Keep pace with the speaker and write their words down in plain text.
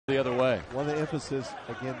the other way. One of the emphasis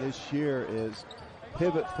again this year is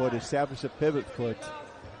pivot foot, establish a pivot foot.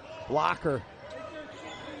 Blocker.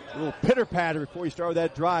 A little pitter patter before you start with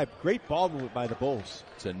that drive. Great ball movement by the Bulls.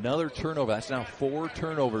 It's another turnover. That's now 4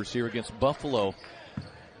 turnovers here against Buffalo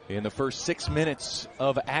in the first 6 minutes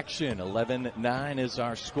of action. 11-9 is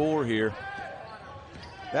our score here.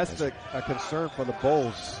 That's a concern for the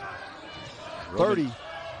Bulls. 30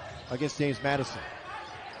 against James Madison.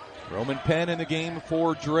 Roman Penn in the game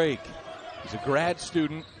for Drake. He's a grad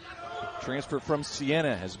student, transferred from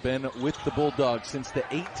Siena, has been with the Bulldogs since the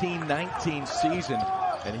 18-19 season,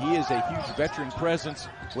 and he is a huge veteran presence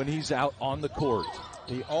when he's out on the court.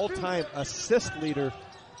 The all-time assist leader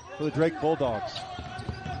for the Drake Bulldogs.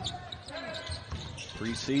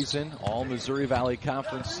 Preseason, all Missouri Valley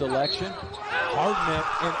Conference selection.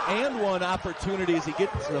 Hardnett and one opportunity as he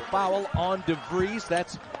gets the foul on DeVries.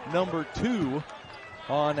 That's number 2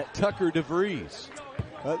 on Tucker DeVries.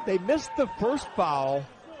 They missed the first foul.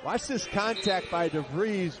 Watch this contact by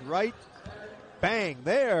DeVries, right? Bang,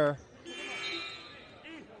 there.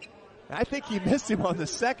 I think he missed him on the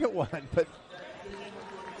second one, but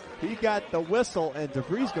he got the whistle, and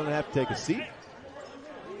DeVries going to have to take a seat.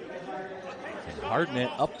 And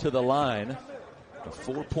Hardnett up to the line. A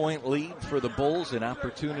 4-point lead for the Bulls, an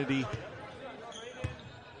opportunity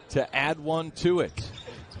to add one to it.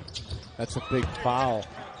 That's a big foul.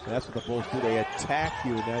 That's what the Bulls do. They attack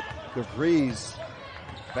you. And that DeVries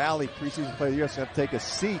Valley preseason player of the year is going to take a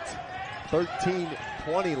seat.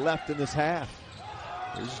 13:20 left in this half.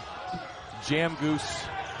 There's Jam Goose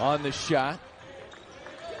on the shot.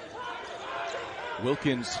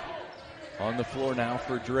 Wilkins on the floor now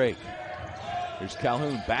for Drake. There's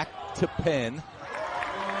Calhoun back to Penn.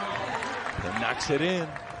 And knocks it in.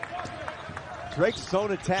 Drake's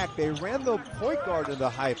zone attack. They ran the point guard in the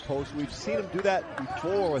high post. We've seen him do that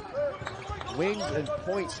before with wings and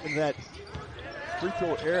points in that free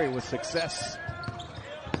throw area with success.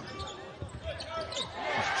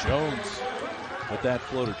 It's Jones with that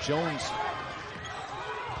floater. Jones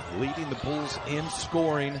leading the Bulls in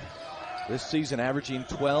scoring this season, averaging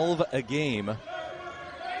 12 a game.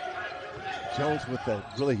 Jones with a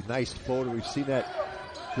really nice floater. We've seen that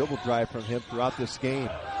dribble drive from him throughout this game.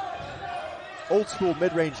 Old school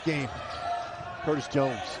mid-range game. Curtis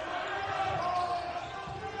Jones.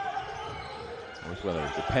 Northweather,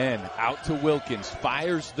 the pen out to Wilkins.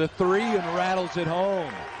 Fires the 3 and rattles it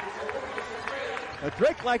home. Now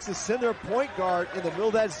Drake likes to send their point guard in the middle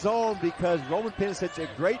of that zone because Roman Penn is such a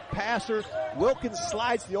great passer. Wilkins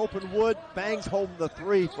slides the open wood, bangs home the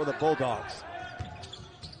 3 for the Bulldogs.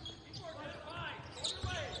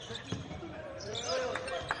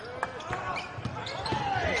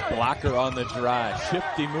 Blocker on the drive.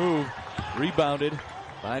 Shifty move. Rebounded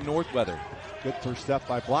by Northweather. Good first step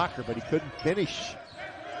by Blocker, but he couldn't finish.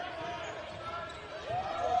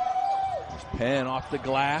 There's Penn off the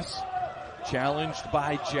glass. Challenged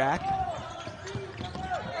by Jack.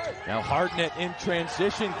 Now Hardnett in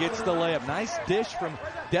transition gets the layup. Nice dish from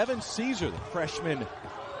Devin Caesar, the freshman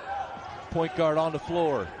point guard on the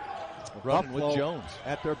floor. Running Buffalo with Jones.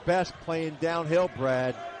 At their best playing downhill,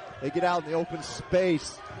 Brad. They get out in the open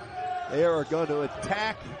space. They are going to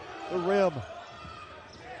attack the rim.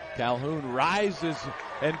 Calhoun rises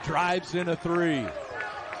and drives in a 3.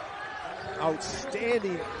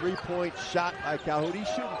 Outstanding three-point shot by Calhoun. He's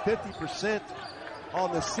shooting 50%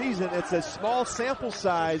 on the season. It's a small sample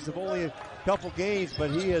size of only a couple games,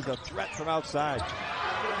 but he is a threat from outside.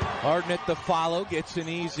 Hardnett the follow, gets an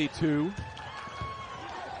easy 2.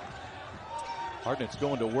 Hardnett's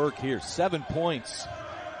going to work here. 7 points.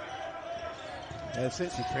 And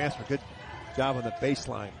since he transferred, good job on the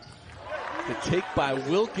baseline. The take by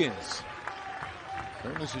Wilkins.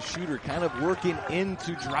 Kern is a shooter, kind of working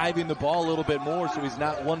into driving the ball a little bit more so he's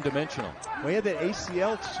not one-dimensional. Well, he had that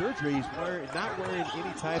ACL surgery. He's not wearing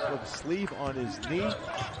any type of sleeve on his knee.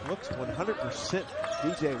 Looks 100%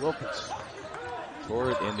 DJ Wilkins.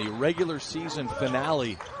 Tore it in the regular season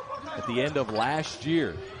finale at the end of last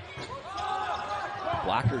year.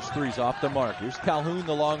 Blocker's 3's off the mark. Here's Calhoun,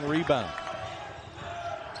 the long rebound.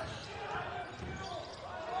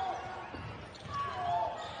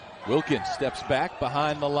 Wilkins steps back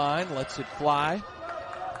behind the line, lets it fly.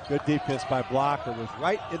 Good defense by Blocker. Was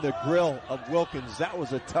right in the grill of Wilkins. That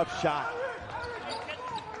was a tough shot.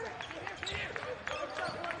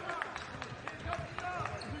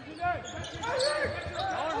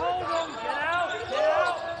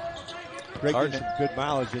 Drake getting some good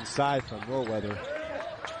mileage inside from Norweather.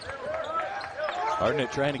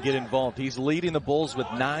 Hardnett trying to get involved. He's leading the Bulls with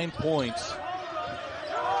 9 points.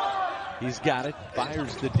 He's got it.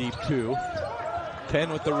 Fires the deep 2.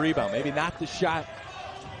 10 with the rebound. Maybe not the shot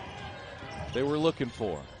they were looking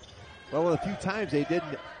for. Well, a few times they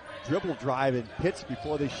didn't dribble drive and pitch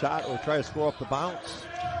before they shot or try to score up the bounce.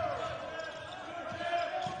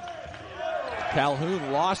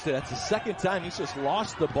 Calhoun lost it. That's the second time he's just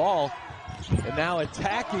lost the ball. And now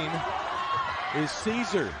attacking is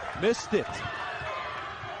Caesar. Missed it.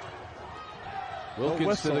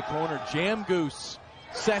 Wilkins to the corner. Jam Goose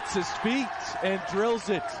sets his feet and drills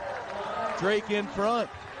it. Drake in front.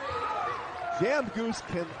 Jam Goose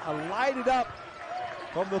can light it up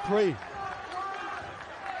from the three.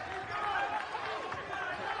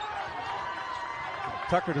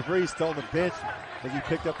 Tucker DeVries still on the bench as he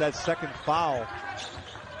picked up that second foul.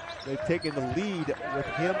 They've taken the lead with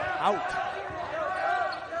him out.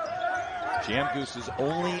 Jam Goose's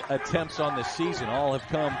only attempts on the season all have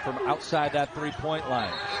come from outside that three-point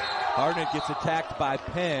line. Harnett gets attacked by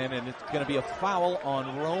Penn, and it's going to be a foul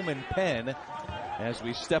on Roman Penn as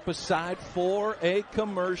we step aside for a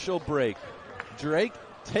commercial break. Drake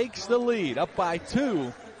takes the lead, up by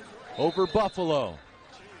 2 over Buffalo.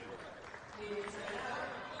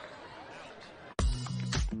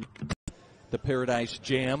 The Paradise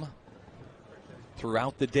Jam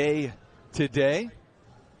throughout the day today.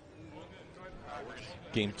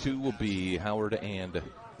 Game 2 will be Howard and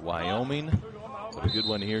Wyoming. But a good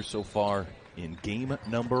one here so far in game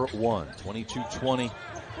number 1. 22-20.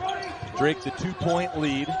 Drake the 2-point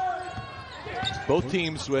lead. Both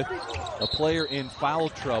teams with a player in foul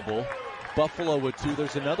trouble. Buffalo with 2.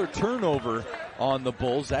 There's another turnover on the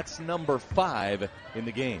Bulls. That's number 5 in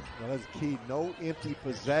the game. Well, that's key. No empty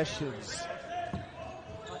possessions.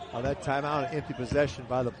 On that timeout, an empty possession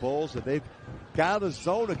by the Bulls. And they've got out of the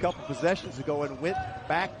zone a couple possessions ago and went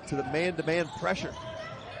back to the man-to-man pressure.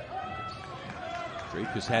 Drake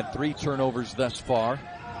has had 3 turnovers thus far.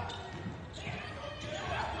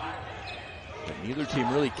 But neither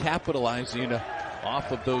team really capitalizing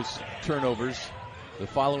off of those turnovers the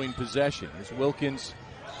following possession. As Wilkins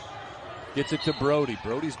gets it to Brody.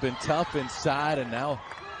 Brody's been tough inside, and now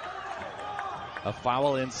a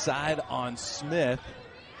foul inside on Smith.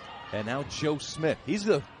 And now Joe Smith. He's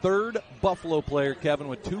the 3rd Buffalo player, Kevin,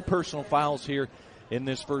 with 2 personal fouls here in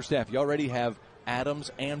this first half. You already have Adams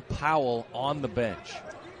and Powell on the bench.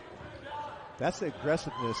 That's the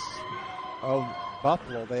aggressiveness of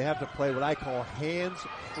Buffalo. They have to play what I call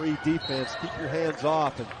hands-free defense. Keep your hands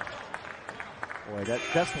off. And boy,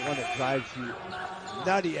 that's the one that drives you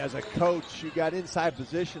nutty as a coach. You got inside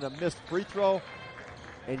position, a missed free throw,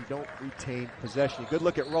 and you don't retain possession. Good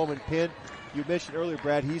look at Roman Penn. You mentioned earlier,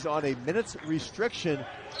 Brad, he's on a minutes restriction.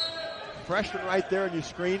 Freshman right there on your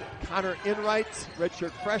screen. Connor Enright,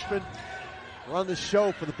 redshirt freshman, run the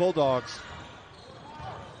show for the Bulldogs.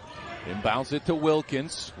 Inbounds it to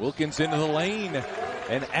Wilkins. Wilkins into the lane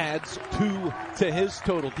and adds 2 to his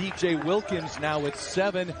total. DJ Wilkins now with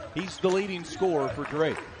 7. He's the leading scorer for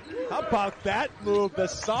Drake. How about that move? The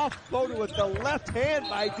soft floater with the left hand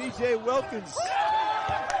by DJ Wilkins.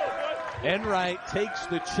 Enright takes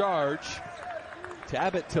the charge.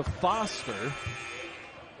 Tab it to Foster.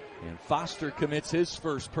 And Foster commits his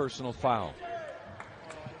first personal foul.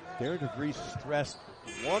 Darren DeVries stressed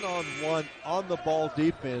one-on-one on the ball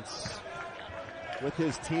defense with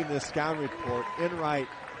his team in the scouting report. Enright,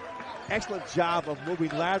 excellent job of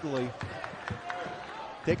moving laterally,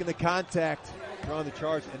 taking the contact, drawing the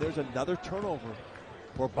charge, and there's another turnover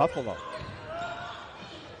for Buffalo.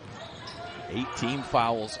 18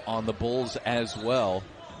 fouls on the Bulls as well.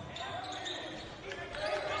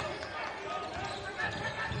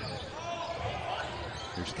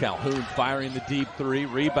 Here's Calhoun firing the deep 3,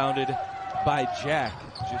 rebounded by Jack.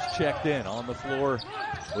 Just checked in on the floor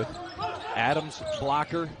with Adams,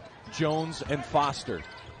 Blocker, Jones, and Foster.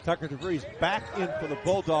 Tucker DeVries back in for the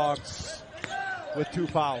Bulldogs with 2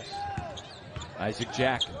 fouls. Isaac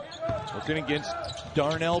Jack working against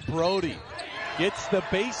Darnell Brody. Gets the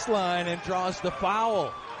baseline and draws the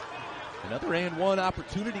foul. Another and 1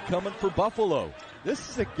 opportunity coming for Buffalo. This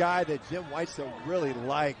is a guy that Jim Whitesell really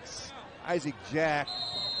likes. Isaac Jack.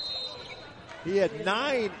 He had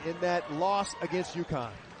 9 in that loss against UConn.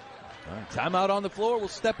 All right, timeout on the floor. We'll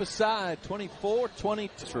step aside.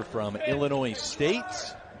 24-22 from Illinois State.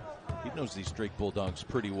 He knows these Drake Bulldogs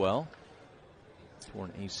pretty well.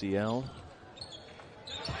 Torn ACL.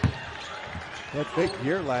 That big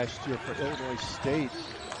year last year for Illinois State.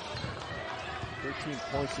 13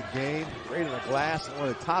 points a game, great on the glass, and one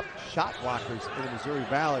of the top shot blockers in the Missouri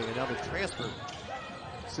Valley, and now the transfer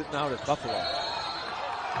sitting out at Buffalo.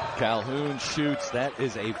 Calhoun shoots. That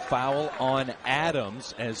is a foul on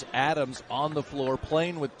Adams, as Adams on the floor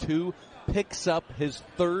playing with 2, picks up his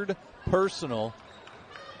 3rd personal.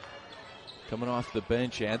 Coming off the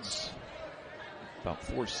bench, adds About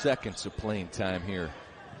 4 seconds of playing time here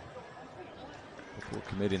before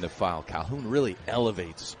committing the foul. Calhoun really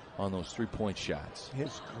elevates on those three-point shots.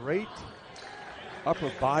 His great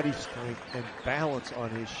upper body strength and balance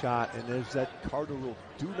on his shot. And there's that Cardinal rule,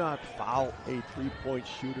 do not foul a three-point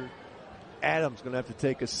shooter. Adams going to have to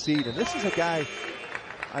take a seat. And this is a guy,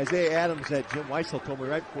 Isaiah Adams, that Jim Weissel told me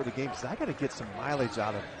right before the game, he said, I got to get some mileage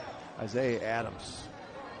out of Isaiah Adams.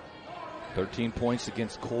 13 points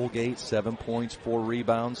against Colgate, 7 points, 4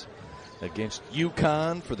 rebounds against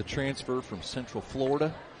UConn for the transfer from Central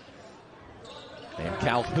Florida. And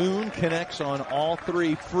Calhoun connects on all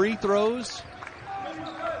 3 free throws.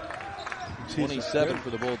 27 for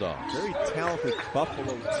the Bulldogs. Very talented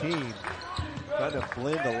Buffalo team. Trying to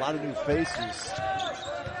blend a lot of new faces.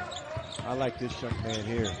 I like this young man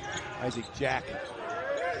here, Isaac Jack.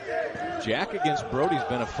 Jack against Brody's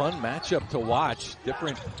been a fun matchup to watch.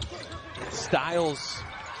 Different styles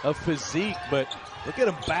of physique, but look at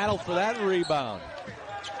him battle for that rebound.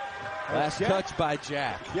 Last touch by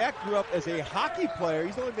Jack. Jack grew up as a hockey player.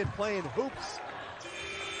 He's only been playing hoops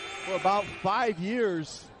for about 5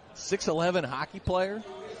 years. 6'11" hockey player.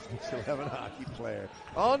 6'11" hockey player.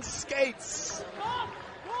 On skates.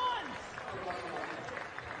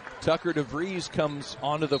 Tucker DeVries comes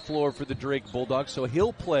onto the floor for the Drake Bulldogs, so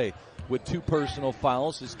he'll play with 2 personal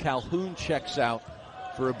fouls as Calhoun checks out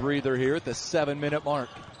for a breather here at the 7-minute mark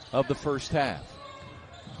of the first half.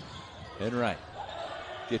 Enright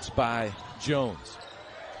gets by Jones.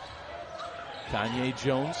 Kanye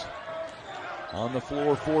Jones on the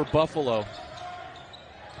floor for Buffalo.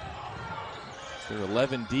 They're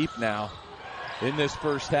 11 deep now in this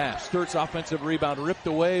first half. Sturt's offensive rebound ripped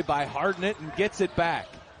away by Hardnett and gets it back.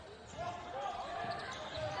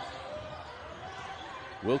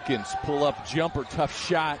 Wilkins pull-up jumper, tough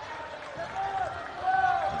shot.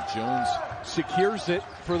 And Jones secures it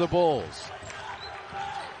for the Bulls.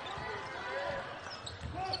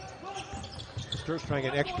 Sturt's trying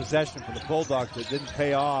an extra possession for the Bulldogs that didn't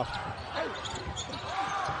pay off.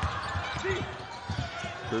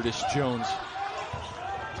 Curtis Jones.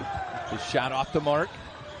 His shot off the mark.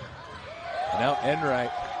 Now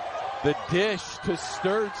Enright. The dish to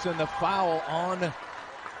Sturtz and the foul on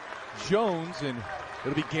Jones, and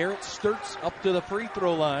it'll be Garrett Sturtz up to the free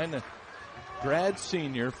throw line. The grad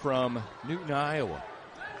senior from Newton, Iowa.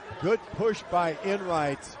 Good push by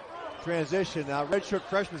Enright. Transition. Now redshirt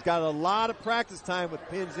freshman's got a lot of practice time with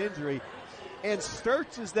Pinn's injury. And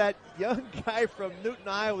Sturtz is that young guy from Newton,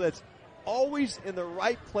 Iowa that's always in the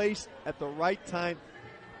right place at the right time.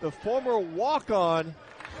 The former walk-on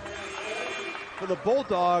for the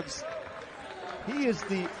Bulldogs. He is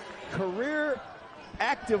the career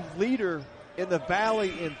active leader in the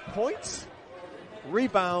Valley in points,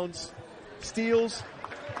 rebounds, steals,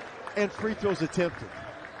 and free throws attempted.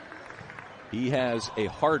 He has a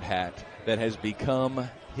hard hat that has become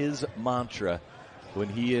his mantra when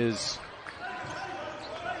he is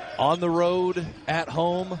on the road, at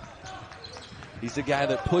home. He's the guy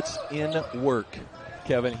that puts in work.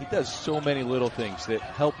 Kevin, he does so many little things that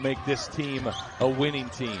help make this team a winning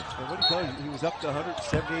team. And what did he tell you? He was up to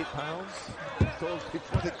 178 pounds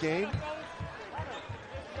before the game.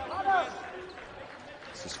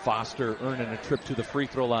 This is Foster earning a trip to the free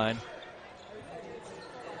throw line.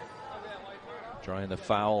 Trying the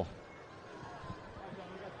foul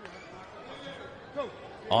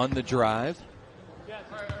on the drive.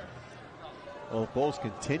 Well, Bulls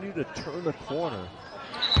continue to turn the corner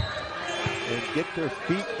and get their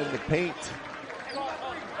feet in the paint.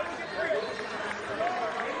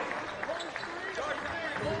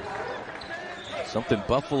 Something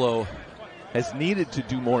Buffalo has needed to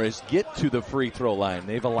do more is get to the free throw line.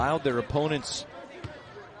 They've allowed their opponents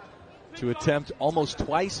to attempt almost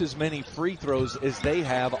twice as many free throws as they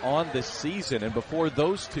have on this season. And before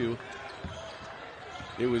those two,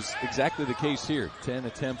 it was exactly the case here. 10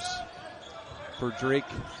 attempts for Drake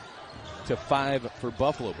to 5 for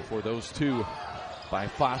Buffalo before those two by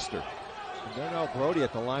Foster. And Darnell Brody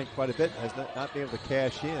at the line quite a bit, has not been able to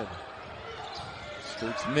cash in.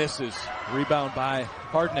 Sturtz misses. Rebound by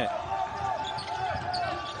Hardnett.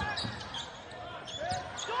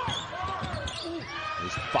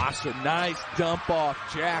 There's Foster. Nice dump off.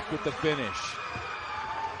 Jack with the finish.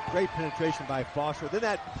 Great penetration by Foster. Then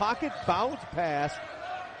that pocket bounce pass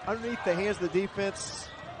underneath the hands of the defense.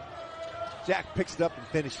 Jack picks it up and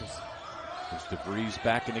finishes. There's DeVries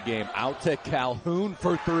back in the game. Out to Calhoun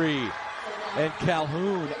for 3. And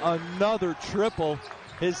Calhoun, another triple.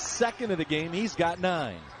 His second of the game. He's got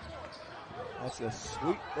 9. That's a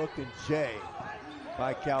sweet-looking J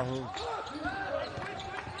by Calhoun.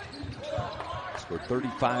 Scored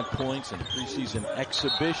 35 points in the preseason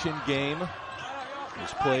exhibition game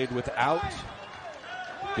He's played without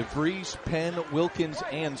DeVries, Penn, Wilkins,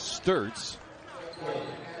 and Sturtz.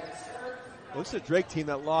 Well, this is a Drake team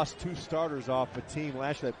that lost 2 starters off a team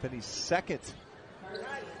last year that finished second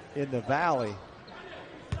in the Valley.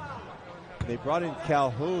 They brought in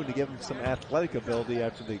Calhoun to give him some athletic ability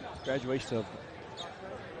after the graduation of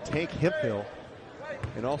Tank Hemphill,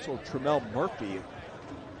 and also Tremel Murphy,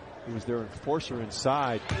 who was their enforcer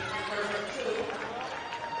inside.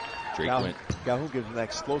 Calhoun gives him that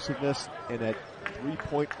explosiveness and that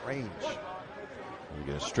 3-point range. We're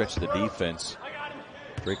going to stretch the defense.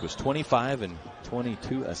 Drake was 25 and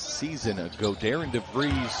 22 a season ago. Darren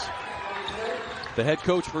DeVries, the head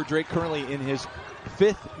coach for Drake, currently in his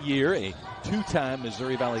 5th year, a 2-time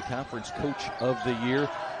Missouri Valley Conference Coach of the Year.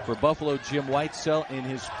 For Buffalo, Jim Whitesell in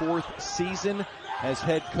his 4th season as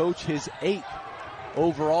head coach, his 8th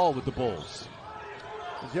overall with the Bulls.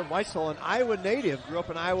 Jim Whitesell, an Iowa native, grew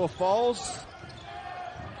up in Iowa Falls,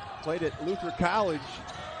 played at Luther College,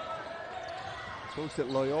 coached at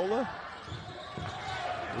Loyola,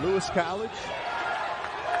 Lewis College.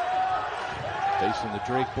 Facing the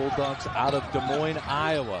Drake Bulldogs out of Des Moines,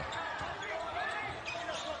 Iowa.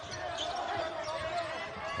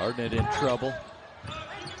 Hardnett in trouble.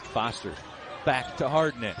 Foster back to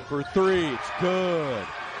Hardnett for 3. It's good.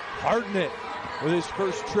 Hardnett with his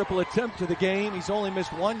first triple attempt of the game. He's only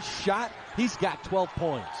missed 1 shot. He's got 12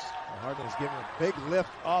 points. Hardnett's giving a big lift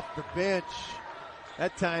off the bench.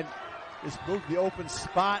 That time, just moved the open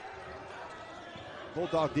spot.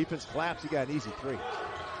 Bulldog defense collapsed. He got an easy 3.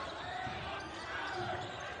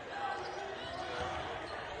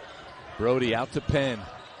 Brody out to Penn.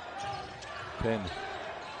 Penn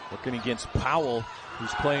working against Powell,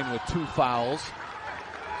 who's playing with 2 fouls.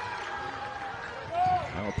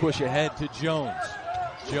 Now a push ahead to Jones.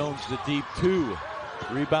 Jones the deep 2.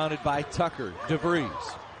 Rebounded by Tucker.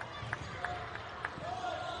 DeVries.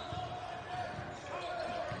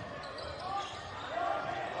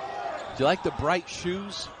 Do you like the bright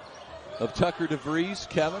shoes of Tucker DeVries,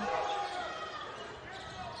 Kevin?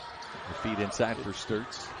 The feet inside for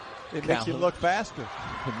Sturtz. It makes him look faster.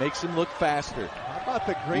 It makes him look faster. How about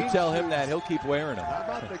the green shoes? You tell him that, he'll keep wearing them. How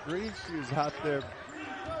about the green shoes out there?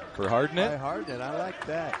 For Hardnett? By Hardnett, I like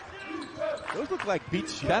that. Those look like beach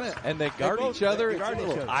shoes. And they guard each other. It's a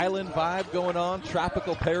little island vibe going on.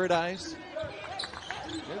 Tropical paradise.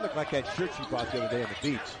 They look like that shirt you bought the other day on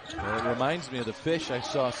the beach. Well, it reminds me of the fish I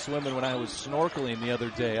saw swimming when I was snorkeling the other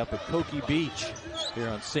day up at Koki Beach here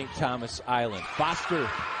on St. Thomas Island. Foster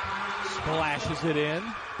splashes it in.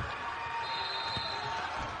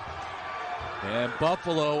 And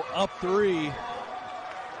Buffalo up 3.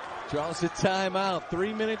 Draws a timeout.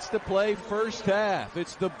 3 minutes to play, first half.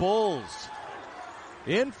 It's the Bulls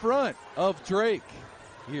in front of Drake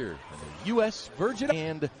here in the U.S. Virgin.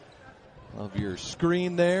 And of your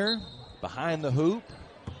screen there, behind the hoop.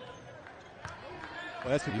 Well,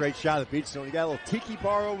 that's a great shot of the beach zone. You got a little tiki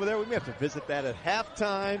bar over there. We may have to visit that at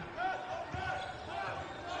halftime.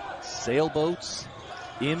 Sailboats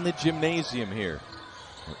in the gymnasium here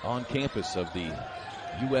on campus of the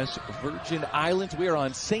U.S. Virgin Islands. We are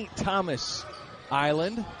on St. Thomas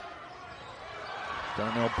Island.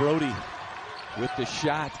 Darnell Brody with the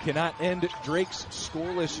shot. Cannot end Drake's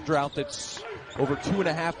scoreless drought that's over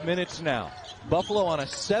 2.5 minutes now. Buffalo on a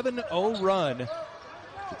 7-0 run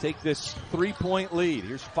to take this 3-point lead.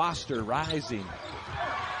 Here's Foster rising.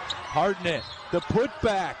 Hardnett, the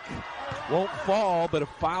putback won't fall, but a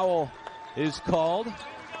foul is called.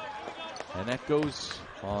 And that goes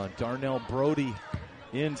on Darnell Brody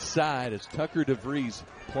inside as Tucker DeVries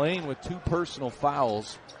playing with 2 personal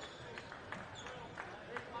fouls.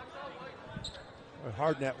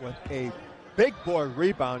 Hardnett with a big boy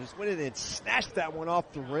rebound. Just went in and snatched that one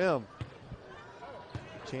off the rim.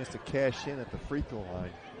 Chance to cash in at the free throw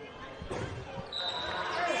line.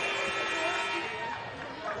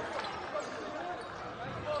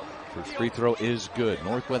 First free throw is good.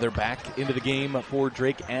 Northweather back into the game for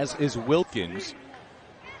Drake, as is Wilkins,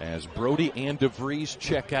 as Brody and DeVries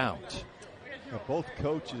check out. Now both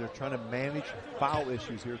coaches are trying to manage foul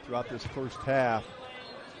issues here throughout this first half.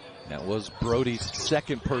 That was Brody's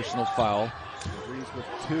second personal foul. DeVries with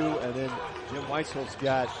 2, and then Jim Weitzel's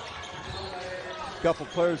got a couple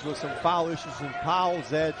players with some foul issues, and Powell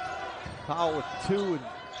with 2, and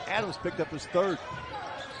Adams picked up his 3rd.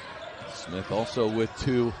 Smith also with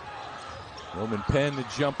 2. Roman Penn the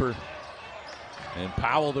jumper, and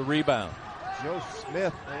Powell the rebound. Joe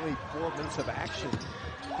Smith, only 4 minutes of action,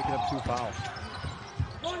 picking up 2 fouls.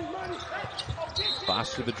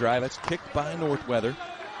 Foster the drive. That's kicked by Northweather.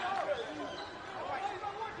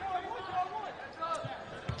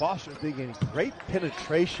 Foster being great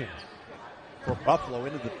penetration for Buffalo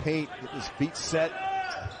into the paint, get his feet set.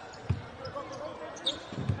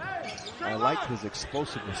 I like his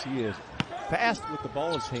explosiveness. He is fast with the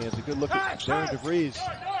ball in his hands. A good look at Darren DeVries.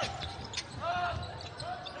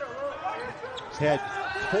 He's had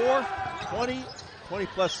 4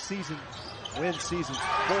 20-plus season win seasons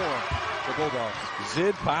for the Bulldogs.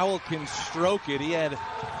 Zid Powell can stroke it. He had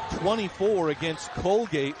 24 against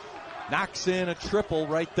Colgate. Knocks in a triple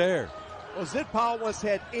right there. Well, Zid Powell once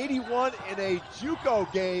had 81 in a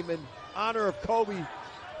JUCO game in honor of Kobe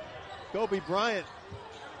Bryant.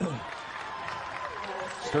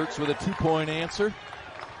 Sturts with a 2-point answer.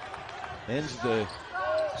 Ends the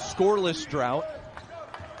scoreless drought.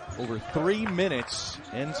 Over 3 minutes.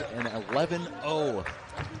 Ends an 11-0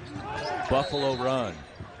 Buffalo run.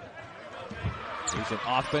 There's an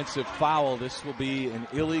offensive foul. This will be an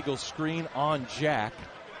illegal screen on Jack.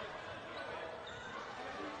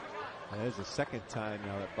 That is the second time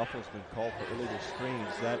now that Buffalo's been called for illegal screens.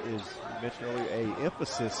 That is, you mentioned earlier, a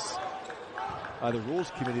emphasis by the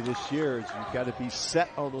rules committee this year. Is you've got to be set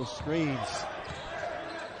on those screens.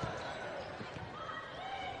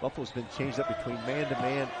 Buffalo's been changed up between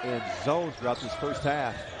man-to-man and zone throughout this first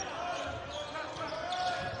half.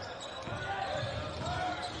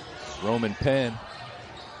 Roman Penn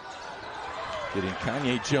getting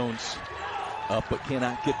Kanye Jones up, but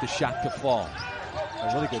cannot get the shot to fall.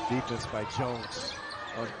 A really good defense by Jones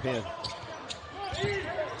on Penn.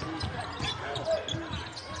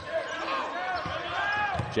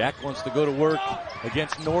 Jack wants to go to work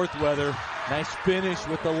against Northweather. Nice finish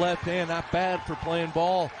with the left hand. Not bad for playing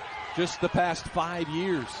ball just the past 5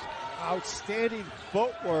 years. Outstanding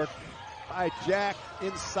footwork by Jack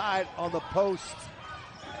inside on the post.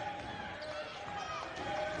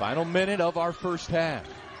 Final minute of our first half.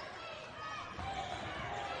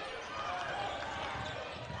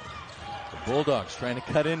 The Bulldogs trying to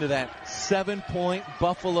cut into that 7-point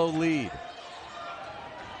Buffalo lead.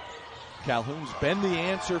 Calhoun's been the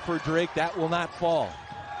answer for Drake. That will not fall.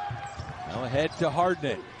 Now ahead to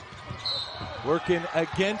Hardnett. Working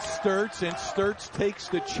against Sturts, and Sturts takes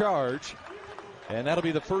the charge. And that'll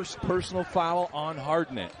be the first personal foul on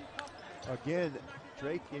Hardnett. Again,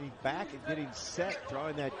 Drake getting back and getting set,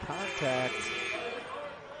 drawing that contact.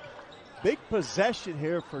 Big possession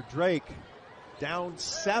here for Drake. Down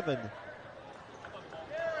 7.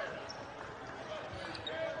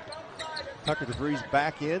 Tucker DeVries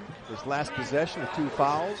back in. His last possession with 2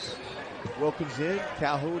 fouls. Wilkins in,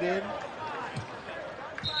 Calhoun in.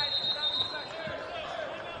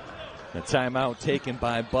 The timeout taken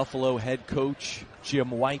by Buffalo head coach Jim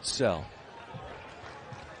Whitesell.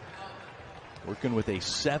 Working with a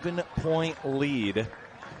 7-point lead.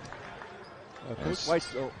 Coach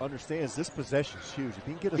Whitesell understands this possession is huge. If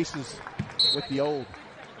he can get aces with the old.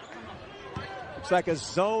 Looks like a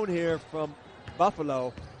zone here from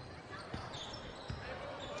Buffalo.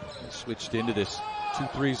 Switched into this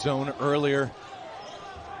 2-3 zone earlier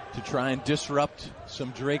to try and disrupt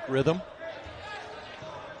some Drake rhythm.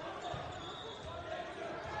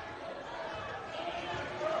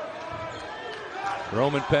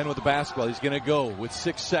 Roman Penn with the basketball. He's going to go with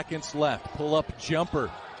 6 seconds left. Pull up jumper.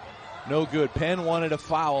 No good. Penn wanted a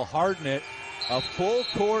foul. Hardnett, a full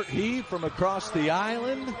court heave from across the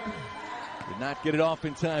island. Did not get it off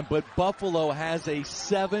in time, but Buffalo has a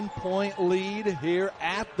 7-point lead here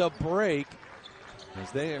at the break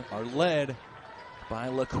as they are led by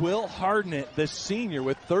LaQuill Hardnett, the senior,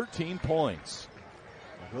 with 13 points.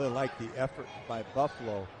 I really like the effort by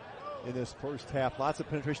Buffalo in this first half. Lots of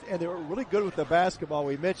penetration, and they were really good with the basketball.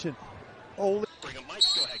 We mentioned only. Bring a mic.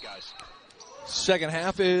 Go ahead, guys. Second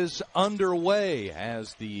half is underway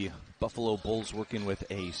as the Buffalo Bulls working with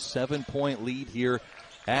a 7-point lead here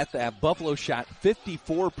at that. Buffalo shot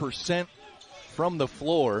 54% from the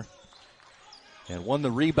floor and won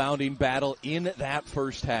the rebounding battle in that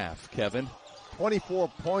first half. Kevin. 24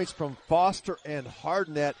 points from Foster and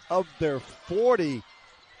Hardnett of their 40.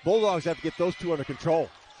 Bulldogs have to get those two under control.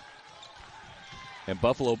 And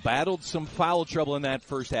Buffalo battled some foul trouble in that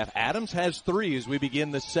first half. Adams has 3 as we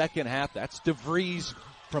begin the second half. That's DeVries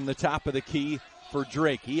from the top of the key for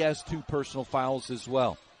Drake. He has 2 personal fouls as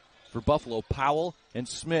well. For Buffalo, Powell and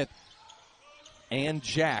Smith and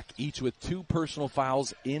Jack, each with 2 personal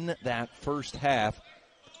fouls in that first half.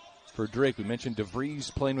 For Drake, we mentioned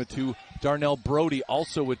DeVries playing with 2. Darnell Brody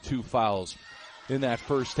also with 2 fouls in that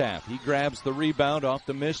first half. He grabs the rebound off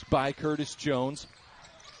the miss by Curtis Jones.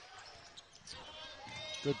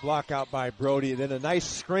 Good block out by Brody, and then a nice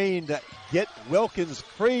screen to get Wilkins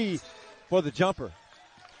free for the jumper.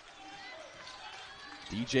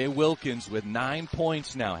 DJ Wilkins with 9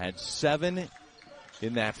 points now, had 7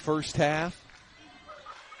 in that first half.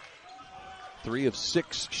 3 of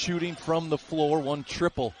 6 shooting from the floor, 1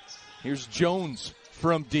 triple. Here's Jones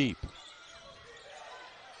from deep.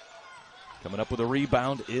 Coming up with a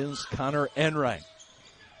rebound is Connor Enright,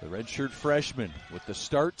 the redshirt freshman. With the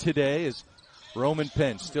start today is Roman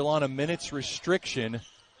Penn, still on a minutes restriction.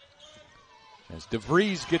 As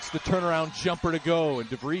DeVries gets the turnaround jumper to go, and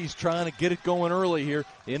DeVries trying to get it going early here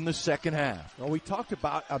in the second half. Well, we talked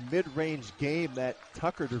about a mid-range game that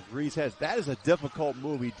Tucker DeVries has. That is a difficult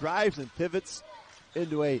move. He drives and pivots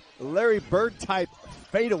into a Larry Bird-type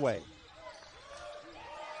fadeaway.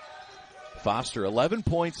 Foster, 11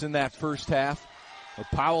 points in that first half. But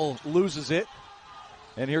Powell loses it,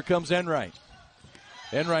 and here comes Enright.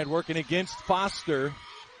 Enright working against Foster.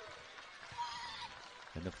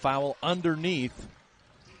 And the foul underneath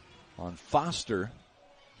on Foster.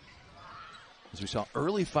 As we saw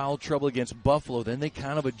early foul trouble against Buffalo, then they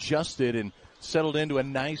kind of adjusted and settled into a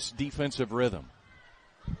nice defensive rhythm.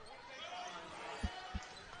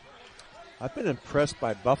 I've been impressed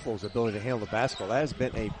by Buffalo's ability to handle the basketball. That has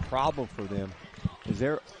been a problem for them. Is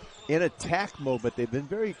they're in attack mode, but they've been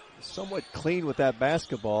very somewhat clean with that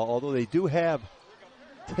basketball, although they do have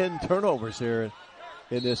 10 turnovers here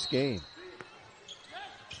in this game.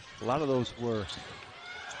 A lot of those were,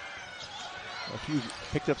 a few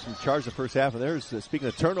picked up some charge the first half, and there's, speaking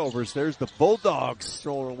of turnovers, there's the Bulldogs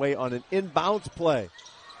throwing away on an inbounds play.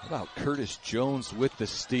 How about Curtis Jones with the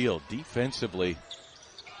steal? Defensively,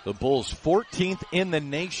 the Bulls 14th in the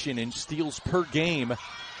nation in steals per game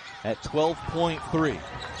at 12.3.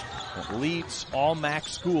 That leads all MAC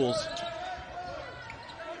schools.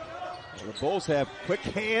 Well, the Bulls have quick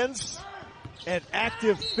hands and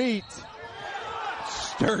active feet.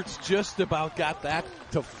 Sturts just about got that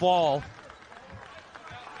to fall.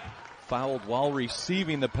 Fouled while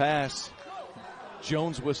receiving the pass.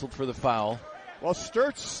 Jones whistled for the foul. Well,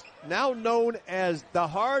 Sturts, now known as the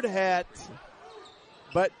hard hat,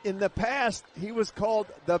 but in the past he was called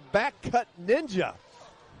the back cut ninja.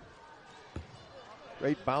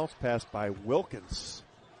 Great bounce pass by Wilkins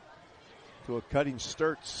to a cutting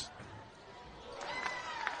Sturts.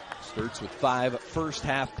 Sturts with 5 first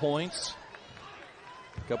half points.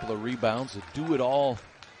 A couple of rebounds, a do-it-all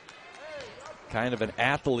kind of an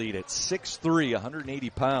athlete at 6'3", 180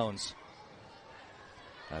 pounds.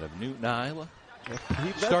 Out of Newton, Iowa.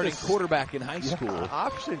 Starting quarterback in high school.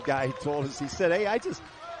 Option guy told us, he said, hey, I just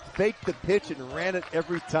faked the pitch and ran it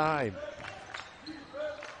every time.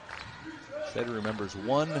 Said he remembers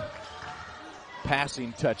 1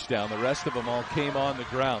 passing touchdown. The rest of them all came on the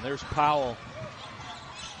ground. There's Powell,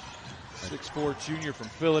 6'4" junior from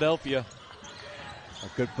Philadelphia.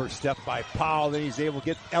 A good first step by Powell. Then he's able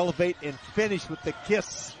to elevate and finish with the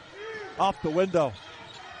kiss off the window.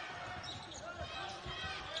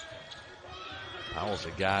 Powell's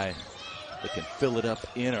a guy that can fill it up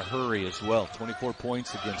in a hurry as well. 24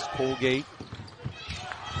 points against Colgate.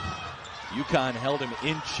 UConn held him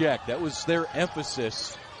in check. That was their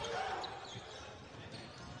emphasis.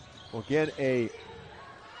 Well, again, a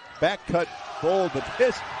back cut fold, but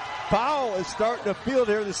this Powell is starting to feel it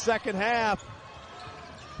here in the second half.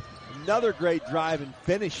 Another great drive and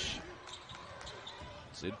finish.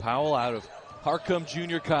 Sid Powell out of Harcum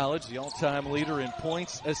Junior College, the all-time leader in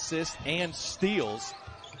points, assists, and steals.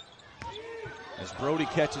 As Brody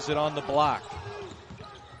catches it on the block.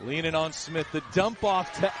 Leaning on Smith, the dump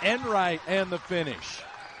off to Enright and the finish.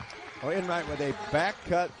 Oh, Enright with a back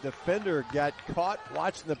cut defender got caught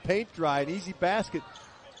watching the paint dry. An easy basket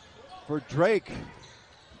for Drake.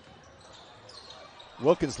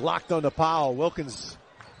 Wilkins locked on to Powell. Wilkins,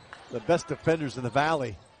 the best defenders in the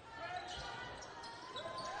Valley.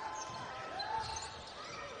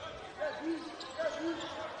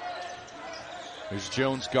 There's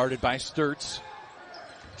Jones guarded by Sturts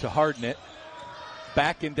to harden it.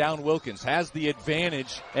 Backing down Wilkins. Has the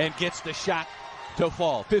advantage and gets the shot to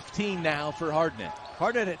fall. 15 now for Hardnett.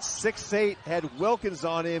 Hardnett at 6'8", had Wilkins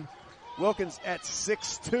on him. Wilkins at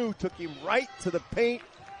 6'2", took him right to the paint.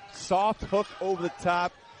 Soft hook over the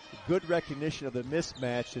top. Good recognition of the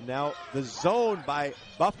mismatch. And now the zone by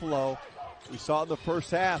Buffalo. We saw it in the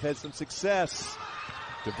first half. Had some success.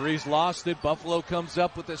 DeVries lost it. Buffalo comes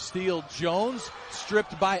up with a steal. Jones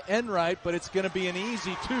stripped by Enright, but it's going to be an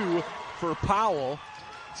easy 2 for Powell.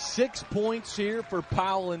 6 points here for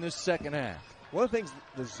Powell in this second half. One of the things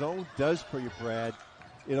the zone does for you, Brad,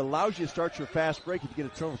 it allows you to start your fast break if you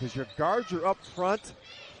get a turnover because your guards are up front.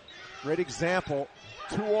 Great example.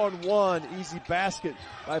 2-on-1, easy basket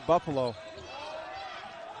by Buffalo.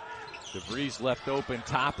 DeVries left open,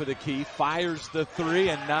 top of the key, fires the 3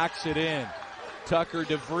 and knocks it in. Tucker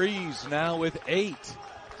DeVries now with 8.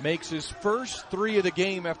 Makes his first 3 of the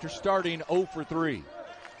game after starting 0 for 3.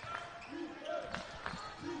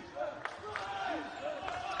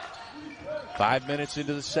 5 minutes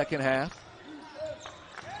into the second half.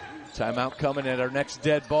 Timeout coming at our next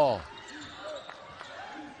dead ball.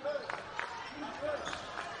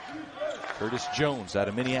 Curtis Jones out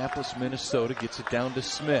of Minneapolis, Minnesota, gets it down to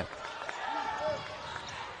Smith.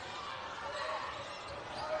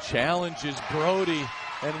 Challenges Brody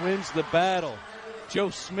and wins the battle. Joe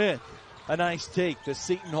Smith, a nice take, the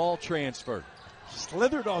Seton Hall transfer.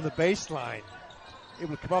 Slithered on the baseline.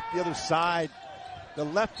 Able to come up the other side. The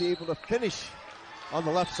lefty able to finish on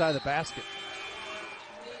the left side of the basket.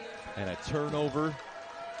 And a turnover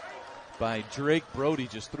by Drake. Brody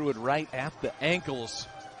just threw it right at the ankles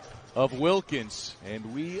of Wilkins.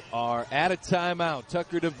 And we are at a timeout.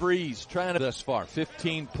 Tucker DeVries trying to thus far.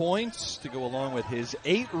 15 points to go along with his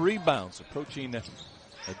 8 rebounds. Approaching a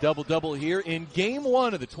double-double here in Game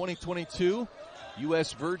 1 of the 2022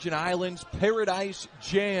 U.S. Virgin Islands Paradise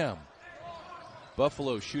Jam.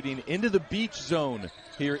 Buffalo shooting into the beach zone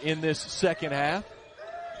here in this second half.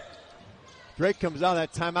 Drake comes out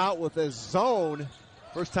of that timeout with a zone.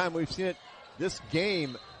 First time we've seen it this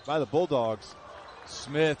game by the Bulldogs.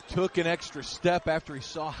 Smith took an extra step after he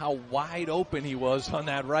saw how wide open he was on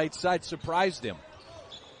that right side. Surprised him.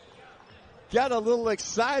 Got a little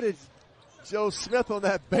excited, Joe Smith, on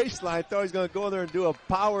that baseline. Thought he was going to go in there and do a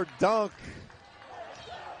power dunk.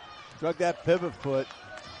 Drug that pivot foot.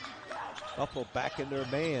 Buffalo back in their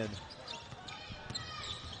man.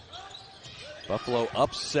 Buffalo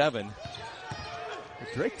up 7.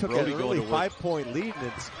 Drake took an early 5-point lead,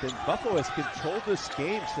 and Buffalo has controlled this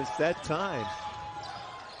game since that time.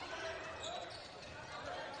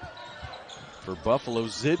 For Buffalo,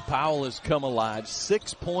 Zid Powell has come alive.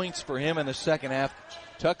 6 points for him in the second half.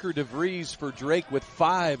 Tucker DeVries for Drake with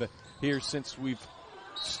 5 here since we've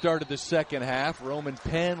started the second half. Roman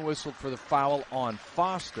Penn whistled for the foul on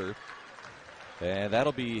Foster. And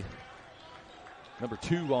that'll be number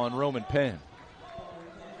 2 on Roman Penn.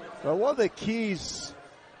 Well, one of the keys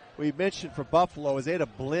we mentioned for Buffalo is they had to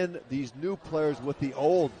blend these new players with the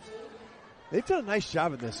old. They've done a nice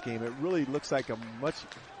job in this game. It really looks like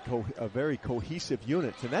a very cohesive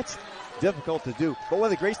unit, and that's difficult to do. But one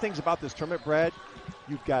of the great things about this tournament, Brad,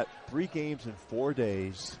 you've got 3 games in 4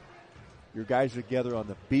 days. Your guys are together on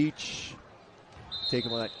the beach,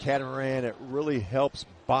 taking on that catamaran. It really helps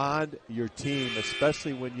bond your team,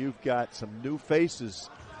 especially when you've got some new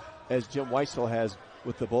faces, as Jim Weitzel has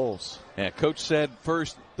with the Bulls. Yeah, Coach said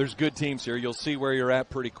first, there's good teams here. You'll see where you're at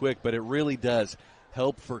pretty quick, but it really does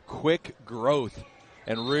help for quick growth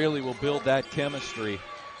and really will build that chemistry.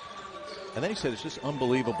 And then he said it's just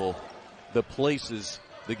unbelievable the places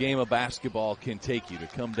the game of basketball can take you, to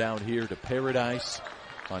come down here to Paradise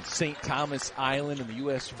on St. Thomas Island in the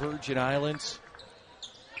U.S. Virgin Islands.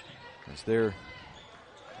 As they're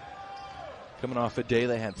coming off a day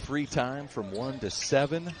they had free time from 1 to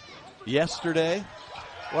 7 yesterday.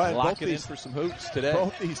 Well, locking in for some hoops today.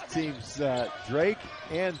 Both these teams, Drake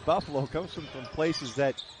and Buffalo, comes from places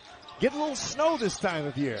that get a little snow this time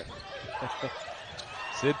of year.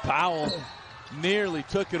 Sid Powell nearly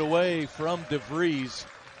took it away from DeVries.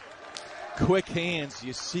 Quick hands.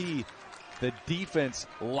 You see the defense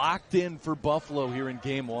locked in for Buffalo here in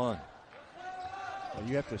Game 1. Well,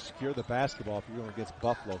 you have to secure the basketball if you're going against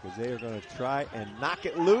Buffalo, because they are going to try and knock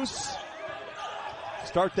it loose.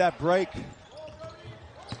 Start that break.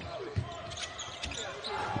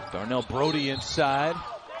 Darnell Brody inside.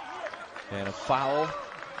 And a foul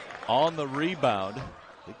on the rebound.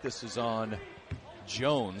 I think this is on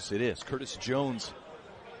Jones. It is. Curtis Jones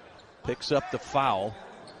picks up the foul.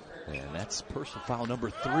 And that's personal foul number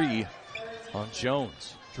 3 on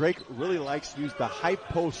Jones. Drake really likes to use the high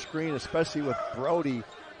post screen, especially with Brody.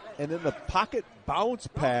 And then the pocket bounce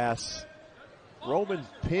pass. Roman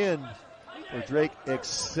Penn, where Drake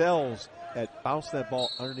excels at bouncing that ball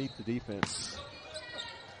underneath the defense.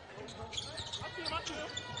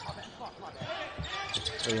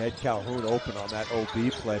 They had Calhoun open on that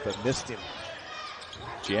OB play, but missed him.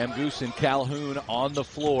 Jam Goose and Calhoun on the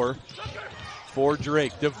floor for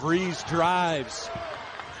Drake. DeVries drives.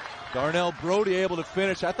 Darnell Brody able to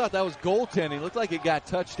finish. I thought that was goaltending. Looked like it got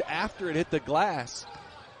touched after it hit the glass.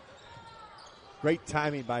 Great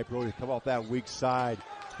timing by Brody to come off that weak side.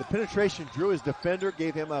 The penetration drew his defender,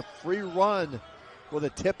 gave him a free run with a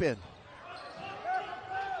tip in.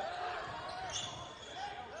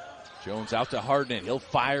 Jones out to Harden. He'll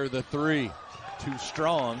fire the 3. Too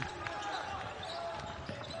strong.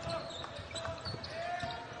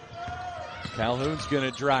 Calhoun's going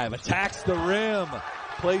to drive. Attacks the rim.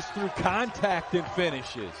 Plays through contact and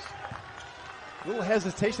finishes. Little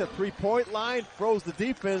hesitation at three-point line. Froze the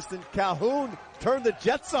defense. Then Calhoun turned the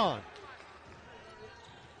Jets on.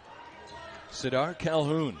 Cedar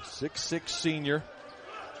Calhoun, 6'6" senior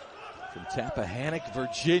from Tappahannock,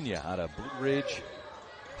 Virginia, out of Blue Ridge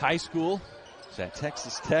High School. He's at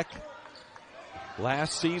Texas Tech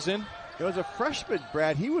last season. He was a freshman,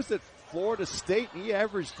 Brad. He was at Florida State, and he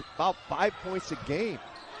averaged about 5 points a game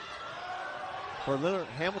for Leonard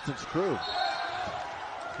Hamilton's crew.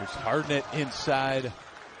 There's Hardnett inside,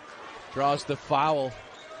 draws the foul,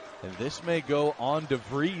 and this may go on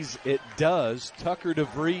DeVries. It does. Tucker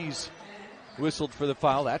DeVries whistled for the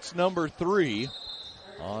foul. That's number 3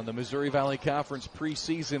 on the Missouri Valley Conference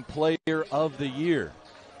preseason player of the year.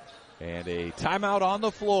 And a timeout on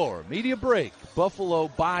the floor. Media break. Buffalo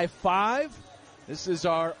by 5. This is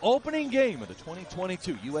our opening game of the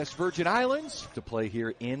 2022 U.S. Virgin Islands to play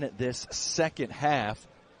here in this second half.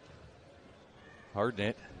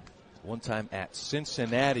 Hardnett, one time at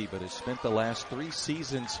Cincinnati, but has spent the last 3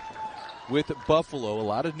 seasons with Buffalo. A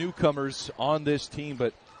lot of newcomers on this team,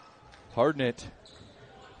 but Hardnett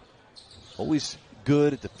always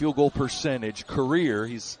good at the field goal percentage. Career,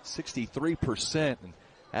 he's 63%, and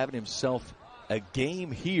having himself a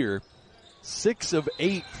game here. 6 of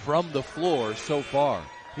 8 from the floor so far.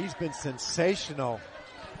 He's been sensational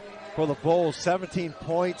for the Bulls. 17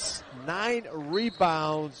 points, 9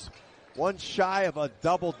 rebounds, 1 shy of a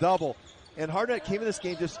double-double. And Hardnett came in this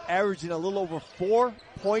game just averaging a little over 4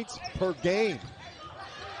 points per game.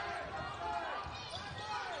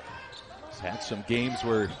 He's had some games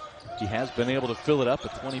where he has been able to fill it up. A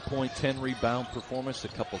 20-point, 10-rebound performance a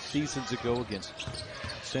couple seasons ago against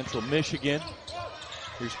Central Michigan.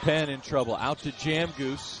 Here's Penn in trouble. Out to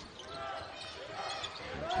Jamgoose.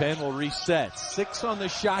 Penn will reset. 6 on the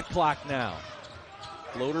shot clock now.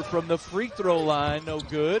 Floater from the free throw line. No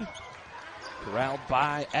good. Corralled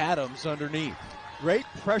by Adams underneath. Great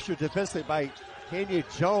pressure defensively by Kenya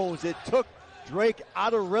Jones. It took Drake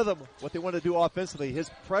out of rhythm, what they want to do offensively.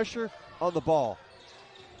 His pressure on the ball.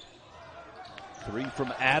 3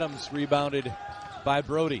 from Adams, rebounded by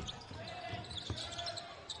Brody.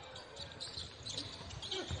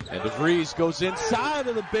 And DeVries goes inside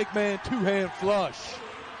of the big man, 2-hand flush.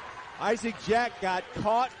 Isaac Jack got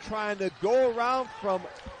caught trying to go around from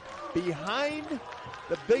behind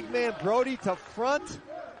the big man Brody to front.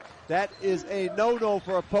 That is a no-no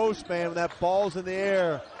for a post man when that ball's in the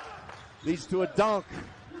air. Leads to a dunk.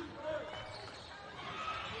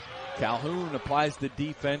 Calhoun applies the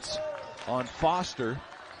defense on Foster.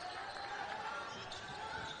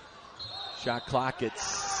 Shot clock at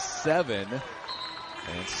 7.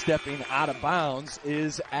 And stepping out of bounds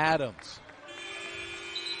is Adams.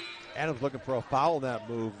 Adams looking for a foul in that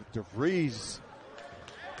move. DeVries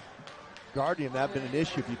guarding him. That would have been an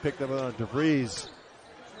issue if you picked up on DeVries.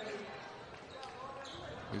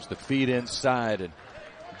 Here's the feed inside, and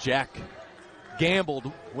Jack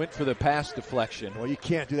gambled, went for the pass deflection. Well, you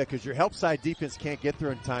can't do that because your help side defense can't get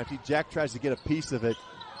there in time. See, Jack tries to get a piece of it.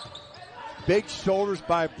 Big shoulders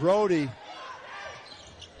by Brody.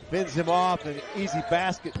 Bends him off, an easy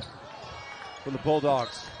basket for the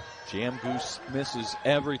Bulldogs. Jamgoose misses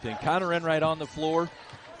everything. Connor Enright on the floor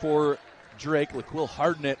for Drake. LaQuill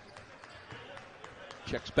Hardnett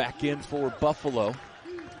checks back in for Buffalo.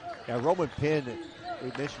 Yeah, Roman Penn,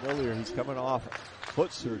 we mentioned earlier, he's coming off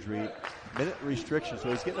foot surgery, minute restriction, so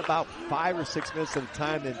he's getting about 5 or 6 minutes at a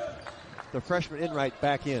time, and the freshman Enright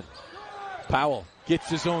back in. Powell gets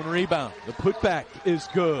his own rebound. The putback is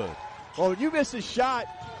good. Well, when you miss a shot,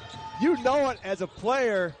 you know it as a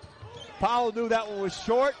player. Powell knew that one was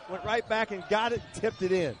short, went right back and got it, tipped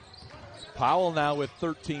it in. Powell now with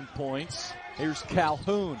 13 points. Here's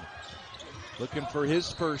Calhoun looking for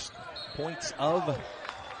his first points of.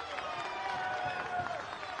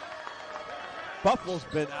 Buffalo's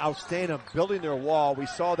been outstanding building their wall. We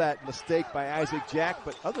saw that mistake by Isaac Jack,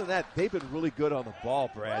 but other than that, they've been really good on the ball,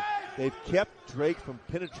 Brad. They've kept Drake from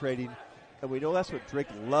penetrating, and we know that's what Drake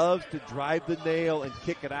loves, to drive the nail and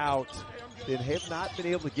kick it out. They have not been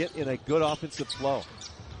able to get in a good offensive flow.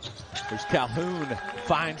 There's Calhoun,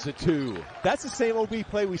 finds a 2. That's the same OB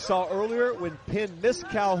play we saw earlier when Penn missed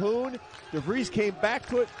Calhoun. DeVries came back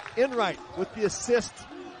to it. Enright with the assist.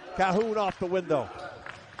 Calhoun off the window.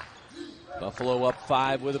 Buffalo up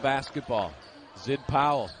 5 with a basketball. Zid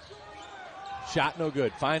Powell. Shot no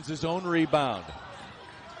good. Finds his own rebound.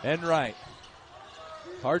 Enright.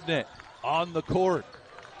 Hardnett on the court.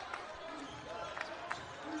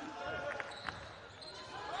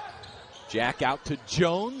 Jack out to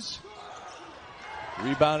Jones.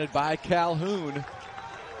 Rebounded by Calhoun.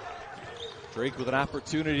 Drake with an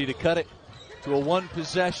opportunity to cut it to a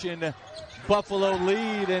 1-possession Buffalo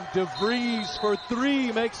lead, and DeVries for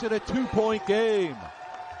 3 makes it a 2-point game.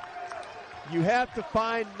 You have to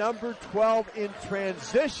find number 12 in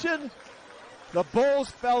transition. The Bulls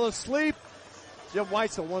fell asleep. Jim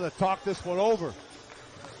White's the one to talk this one over.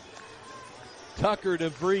 Tucker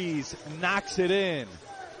DeVries knocks it in.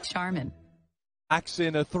 Charmin knocks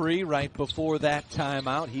in a three right before that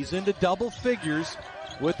timeout. He's into double figures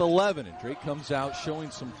with 11. And Drake comes out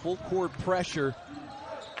showing some full court pressure,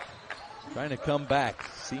 trying to come back.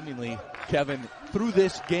 Seemingly, Kevin, through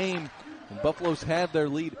this game, when Buffalo's had their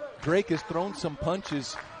lead, Drake has thrown some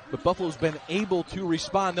punches, but Buffalo's been able to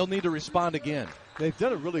respond. They'll need to respond again. They've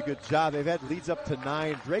done a really good job. They've had leads up to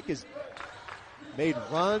 9. Drake has made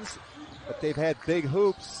runs, but they've had big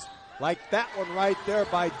hoops like that one right there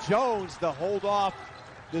by Jones to hold off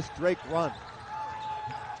this Drake run.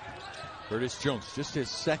 Curtis Jones, just his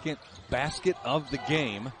second basket of the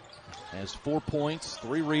game, has 4 points,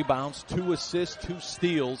 3 rebounds, 2 assists, 2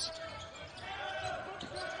 steals.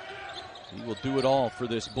 He will do it all for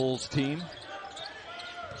this Bulls team.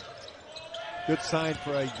 Good sign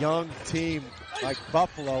for a young team like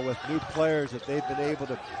Buffalo with new players that they've been able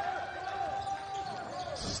to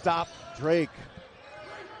stop Drake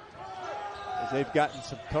as they've gotten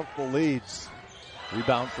some comfortable leads.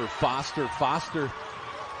 Rebound for Foster. Foster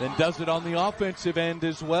then does it on the offensive end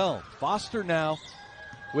as well. Foster now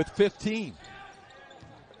with 15.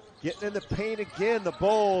 Getting in the paint again, the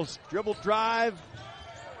Bulls. Dribble drive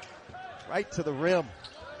right to the rim.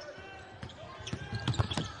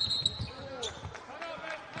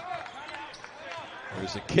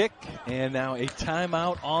 There's a kick, and now a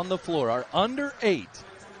timeout on the floor. Our under 8,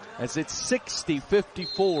 as it's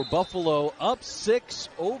 60-54. Buffalo up 6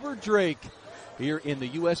 over Drake here in the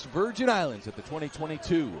U.S. Virgin Islands at the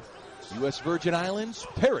 2022 U.S. Virgin Islands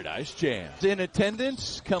Paradise Jam. In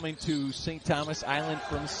attendance, coming to St. Thomas Island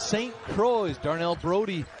from St. Croix, Darnell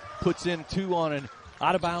Brody puts in 2 on an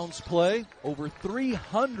out-of-bounds play. Over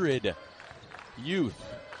 300 youth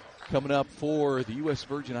coming up for the U.S.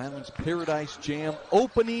 Virgin Islands Paradise Jam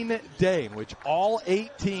opening day, in which all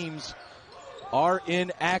 8 teams are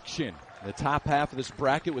in action. In the top half of this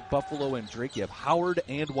bracket with Buffalo and Drake, you have Howard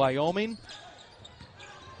and Wyoming.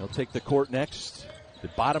 They'll take the court next. The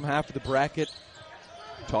bottom half of the bracket,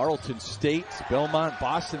 Tarleton State, Belmont,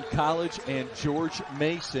 Boston College, and George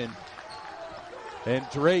Mason. And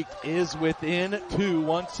Drake is within 2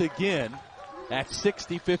 once again at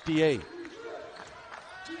 60-58.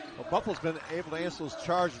 Well, Buffalo's been able to answer those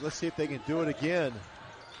charges. Let's see if they can do it again.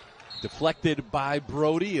 Deflected by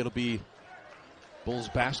Brody. It'll be Bulls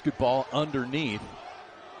basketball underneath.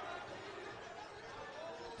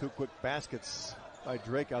 2 quick baskets by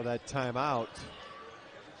Drake out of that timeout.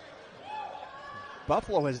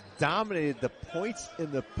 Buffalo has dominated the points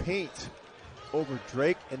in the paint over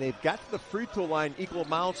Drake, and they've got to the free throw line equal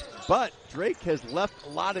amounts, but Drake has left a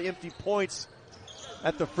lot of empty points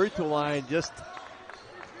at the free throw line, just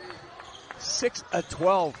 6 of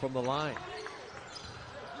 12 from the line.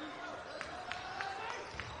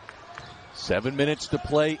 7 minutes to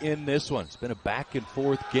play in this one. It's been a back and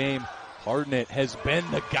forth game. Hardnett has been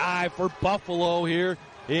the guy for Buffalo here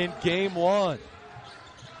in game 1.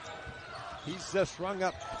 He's just rung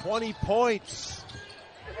up 20 points.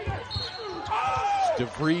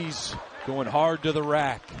 DeVries going hard to the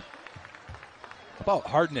rack. How about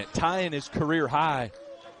Hardnett tying his career high?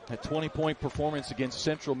 That 20-point performance against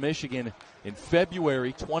Central Michigan in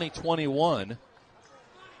February 2021.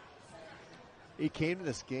 He came to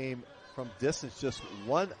this game from distance, just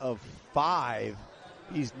 1 of 5.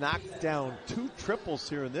 He's knocked down 2 triples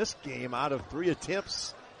here in this game out of 3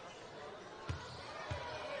 attempts.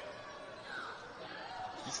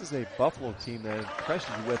 This is a Buffalo team that impresses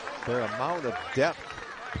you with their amount of depth.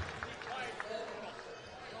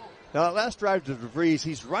 Now, that last drive to DeVries,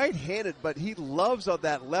 he's right-handed, but he loves on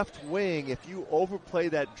that left wing. If you overplay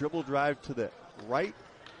that dribble drive to the right,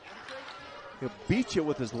 he'll beat you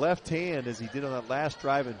with his left hand as he did on that last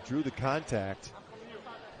drive and drew the contact.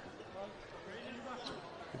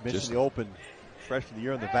 I mentioned the Open Freshman of the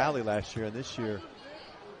Year in the Valley last year, and this year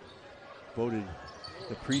voted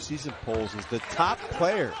the preseason polls as the top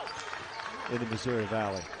player in the Missouri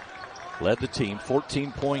Valley. Led the team,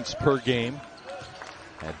 14 points per game.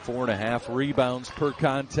 Had 4.5 rebounds per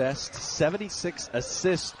contest, 76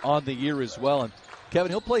 assists on the year as well. And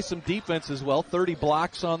Kevin, he'll play some defense as well. 30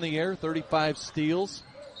 blocks on the air, 35 steals.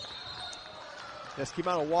 This came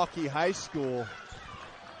out of Waukee High School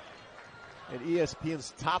and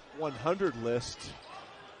ESPN's top 100 list.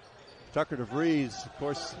 Tucker DeVries, of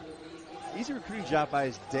course, easy recruiting job by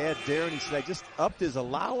his dad, Darren. He said, I just upped his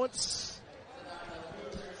allowance.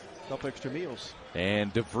 Couple extra meals.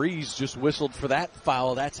 And DeVries just whistled for that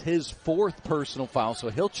foul. That's his 4th personal foul, so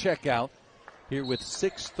he'll check out here with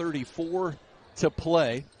 6:34 to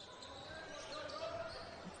play.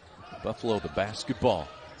 Buffalo the basketball.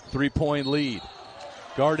 3-point lead.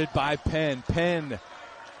 Guarded by Penn. Penn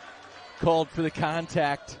called for the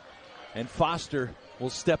contact, and Foster will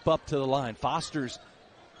step up to the line. Foster's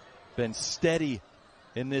been steady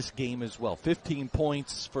in this game as well. 15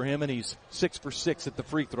 points for him, and he's 6 for 6 at the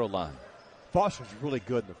free throw line. Foster's really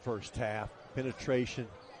good in the first half. Penetration,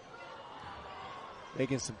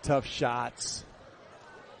 making some tough shots.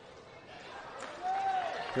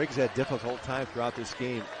 Drake's had a difficult time throughout this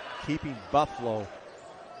game keeping Buffalo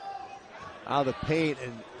out of the paint.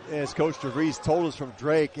 And as Coach DeVries told us from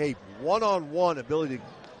Drake, hey, one-on-one ability to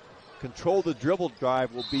control the dribble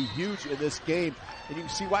drive will be huge in this game. And you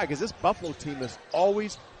can see why, because this Buffalo team is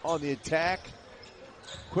always on the attack.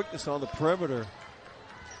 Quickness on the perimeter.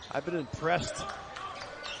 I've been impressed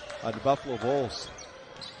by the Buffalo Bulls.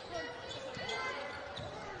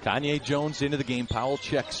 Kanye Jones into the game. Powell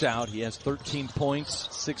checks out. He has 13 points,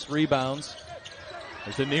 6 rebounds.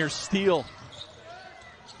 There's a near steal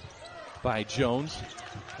by Jones.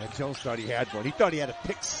 And Jones thought he had one. He thought he had a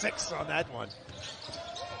pick 6 on that one.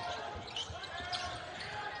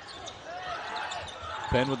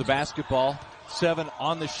 Penn with the basketball. 7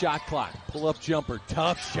 on the shot clock. Pull-up jumper.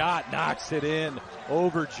 Tough shot. Knocks it in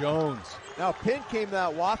over Jones. Now, Penn came to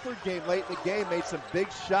that Wofford game late in the game, made some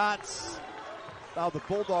big shots. Now the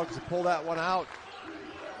Bulldogs have pulled that one out.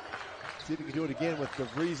 See if he can do it again with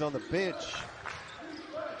DeVries on the bench.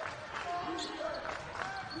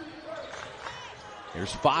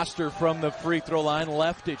 Here's Foster from the free throw line.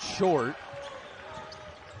 Left it short.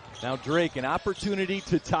 Now Drake, an opportunity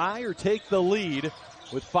to tie or take the lead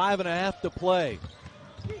with 5.5 to play.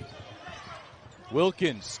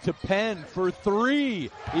 Wilkins to Penn for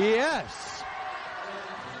 3. Yes.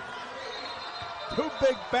 2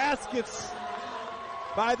 big baskets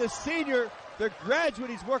by the senior, the graduate.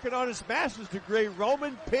 He's working on his master's degree,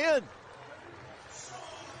 Roman Penn.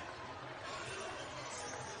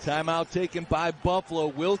 Timeout taken by Buffalo.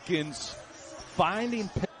 Wilkins finding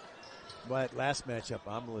Penn. But last matchup,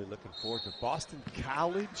 I'm really looking forward to Boston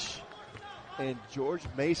College and George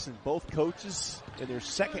Mason, both coaches in their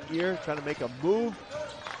second year, trying to make a move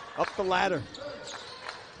up the ladder.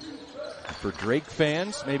 For Drake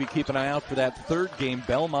fans, maybe keep an eye out for that third game.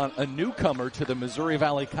 Belmont, a newcomer to the Missouri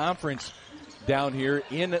Valley Conference down here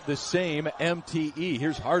in the same MTE.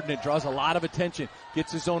 Here's Hardnett, draws a lot of attention,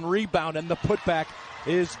 gets his own rebound, and the putback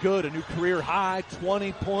is good. A new career high,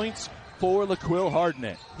 20 points for LaQuill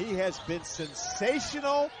Hardnett. He has been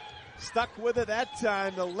sensational. Stuck with it that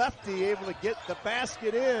time. The lefty able to get the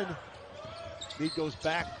basket in. Lead goes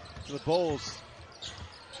back to the Bulls.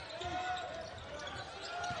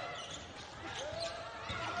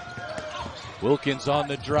 Wilkins on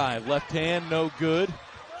the drive. Left hand, no good.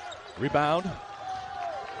 Rebound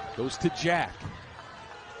goes to Jack.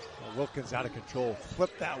 Well, Wilkins out of control.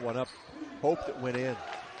 Flipped that one up. Hoped it went in.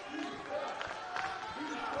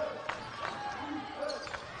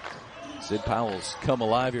 Sid Powell's come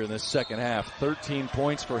alive here in this second half. 13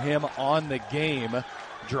 points for him on the game.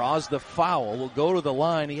 Draws the foul. Will go to the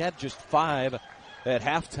line. He had just 5 at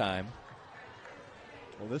halftime.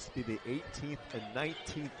 Well, this will be the 18th and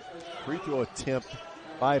 19th free throw attempt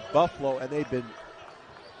by Buffalo, and they've been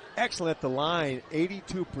excellent at the line,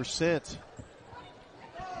 82%.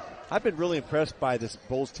 I've been really impressed by this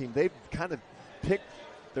Bulls team. They've kind of picked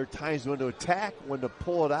their times when to attack, when to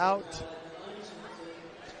pull it out.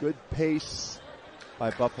 Good pace by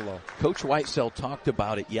Buffalo. Coach Whitesell talked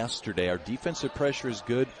about it yesterday. Our defensive pressure is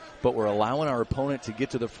good, but we're allowing our opponent to get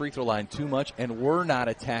to the free throw line too much, and we're not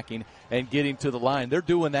attacking and getting to the line. They're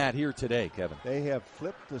doing that here today, Kevin. They have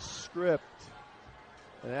flipped the script,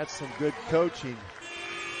 and that's some good coaching.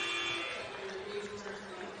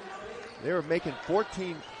 They were making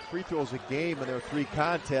 14 free throws a game in their 3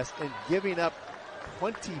 contests and giving up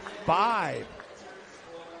 25.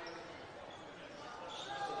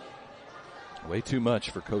 Way too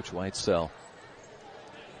much for Coach Whitesell.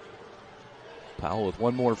 Powell with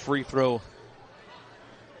one more free throw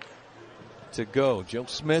to go. Joe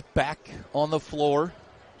Smith back on the floor.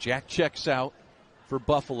 Jack checks out for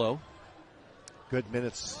Buffalo. Good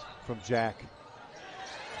minutes from Jack.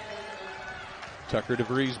 Tucker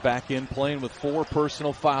DeVries back in, playing with 4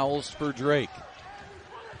 personal fouls for Drake.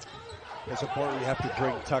 It's important you have to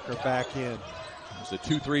bring Tucker back in. It's a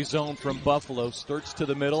 2-3 zone from Buffalo. Sturts to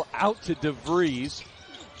the middle, out to DeVries.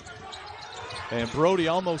 And Brody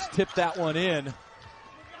almost tipped that one in.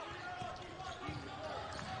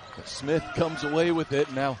 But Smith comes away with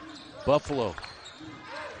it. Now Buffalo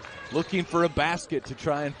looking for a basket to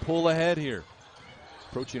try and pull ahead here.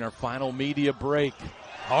 Approaching our final media break.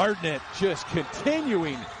 Hardnett just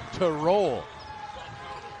continuing to roll.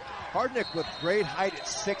 Hardnick with great height at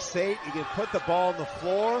 6'8". He can put the ball on the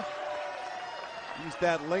floor. Use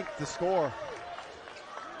that length to score.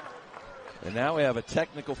 And now we have a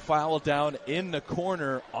technical foul down in the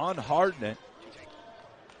corner on Hardnick.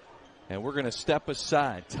 And we're going to step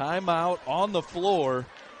aside. Timeout on the floor.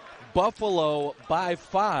 Buffalo by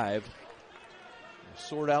 5. We'll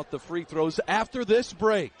sort out the free throws after this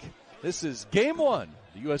break. This is Game 1,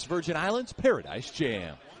 the U.S. Virgin Islands Paradise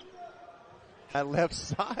Jam. At left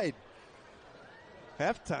side.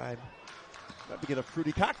 Halftime. About to get a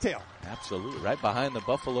fruity cocktail. Absolutely. Right behind the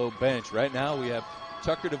Buffalo bench. Right now we have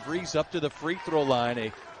Tucker DeVries up to the free throw line.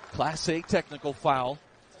 A Class A technical foul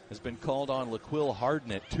has been called on LaQuill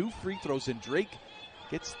Hardnick. 2 free throws, and Drake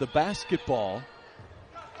gets the basketball.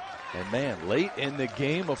 And man, late in the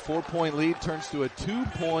game, a 4-point lead turns to a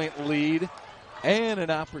 2-point lead and an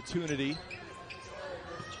opportunity.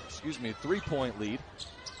 A 3-point lead.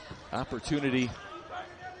 Opportunity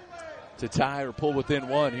to tie or pull within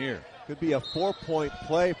 1 here. Could be a 4-point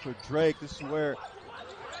play for Drake. This is where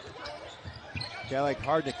a guy like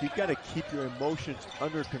Hardnick, you've got to keep your emotions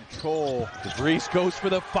under control. DeVries goes for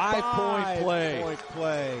the 5-point play. 5-point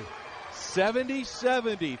play.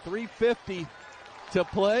 70-70, 3:50 to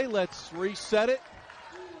play. Let's reset it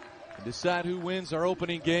and decide who wins our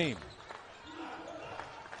opening game.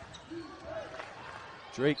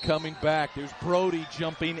 Drake coming back. There's Brody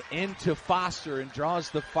jumping into Foster and draws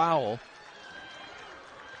the foul.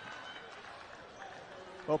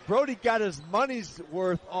 Well, Brody got his money's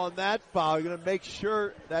worth on that foul. You're going to make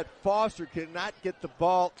sure that Foster cannot get the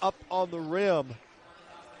ball up on the rim.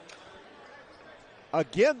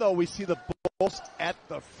 Again, though, we see the Bulls at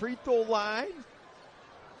the free throw line.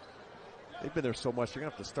 They've been there so much, they're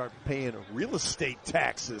going to have to start paying real estate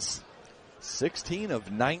taxes. 16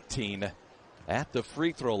 of 19 at the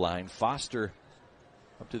free throw line. Foster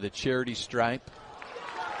up to the charity stripe.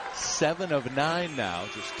 7 of 9 now.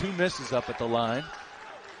 Just 2 misses up at the line.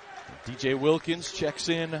 DJ Wilkins checks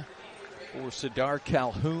in for Sadar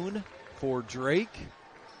Calhoun for Drake.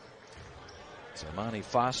 It's Armani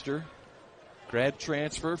Foster, grad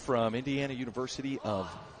transfer from Indiana University of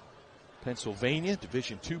Pennsylvania,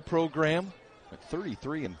 Division II program. At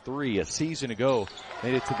 33-3 a season ago,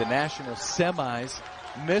 made it to the national semis,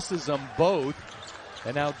 misses them both,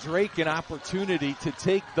 and now Drake an opportunity to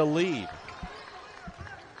take the lead.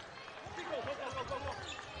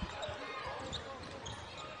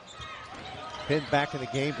 Penn back in the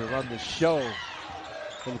game to run the show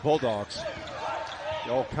for the Bulldogs.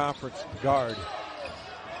 The all-conference guard.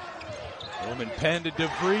 Roman Penn to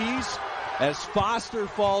DeVries. As Foster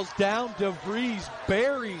falls down, DeVries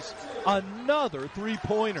buries another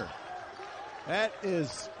three-pointer. That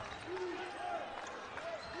is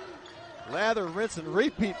lather, rinse, and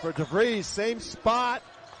repeat for DeVries. Same spot,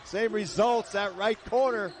 same results. That right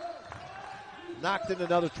corner knocked in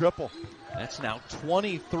another triple. That's now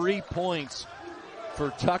 23 points for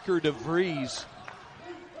Tucker DeVries,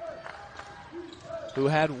 who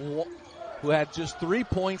had just 3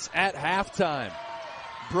 points at halftime.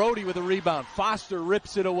 Brody with a rebound. Foster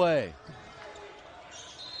rips it away.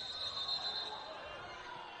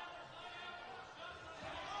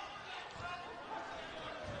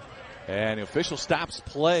 And the official stops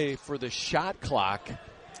play for the shot clock.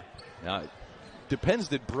 Now, it depends,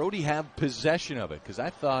 did Brody have possession of it? Because I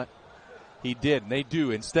thought he did, and they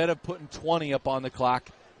do. Instead of putting 20 up on the clock,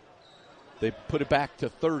 they put it back to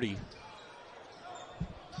 30.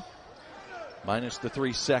 Minus the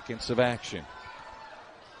 3 seconds of action.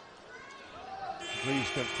 He's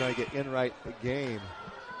going to try to get in right the game.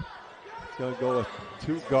 He's going to go with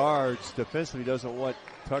 2 guards. Defensively, doesn't want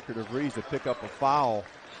Tucker DeVries to pick up a foul.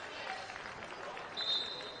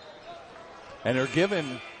 And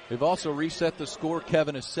they've also reset the score,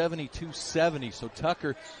 Kevin, is 72-70. So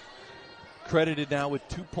Tucker credited now with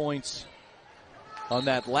 2 points on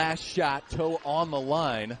that last shot, toe on the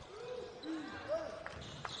line.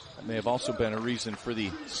 That may have also been a reason for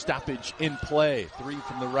the stoppage in play. 3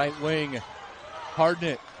 from the right wing.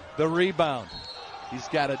 Hardnick, the rebound. He's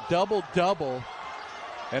got a double-double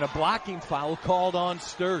and a blocking foul called on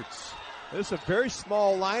Sturtz. This is a very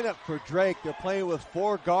small lineup for Drake. They're playing with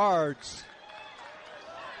 4 guards.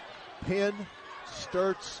 Penn,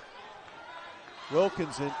 Sturtz,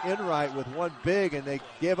 Wilkins, and Enright with 1 big, and they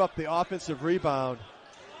give up the offensive rebound.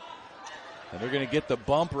 And they're going to get the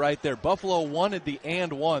bump right there. Buffalo wanted the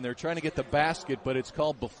and one. They're trying to get the basket, but it's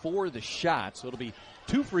called before the shot, so it'll be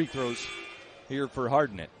 2 free throws here for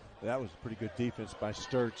Hardnick. That was pretty good defense by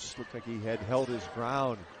Sturtz. Looked like he had held his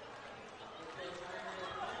ground.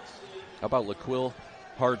 How about LaQuill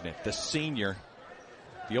Hardnick, the senior,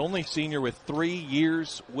 the only senior with 3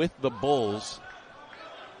 years with the Bulls.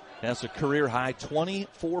 has a career high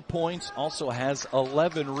 24 points, also has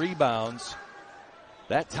 11 rebounds.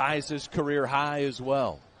 That ties his career high as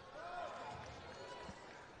well.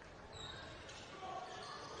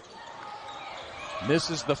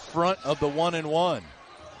 Misses the front of the 1-and-1.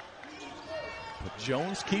 But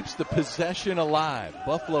Jones keeps the possession alive.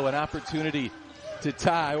 Buffalo an opportunity to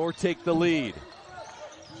tie or take the lead.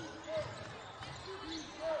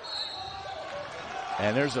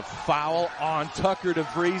 And there's a foul on Tucker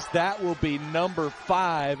DeVries. That will be number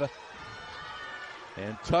 5.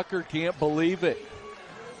 And Tucker can't believe it.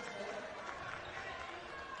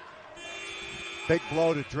 Big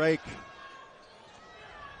blow to Drake.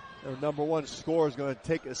 Their number 1 scorer is going to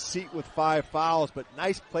take a seat with 5 fouls, but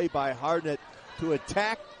nice play by Hardnett to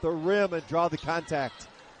attack the rim and draw the contact.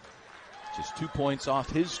 Just 2 points off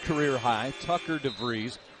his career high. Tucker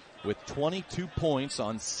DeVries with 22 points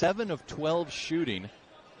on 7 of 12 shooting.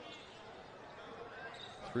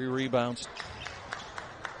 3 rebounds.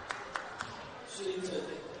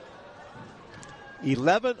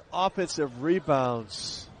 11 offensive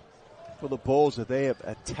rebounds for the Bulls that they have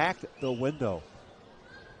attacked the window.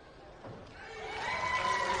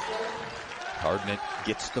 Hardnett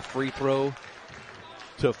gets the free throw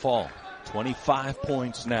to fall. 25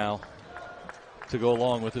 points now to go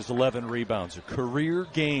along with his 11 rebounds. A career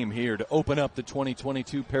game here to open up the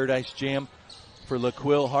 2022 Paradise Jam for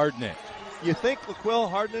LaQuill Hardnett. You think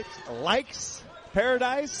LaQuill Hardnett likes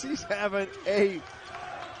Paradise? He's having a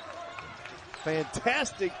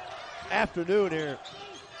fantastic afternoon here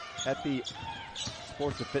at the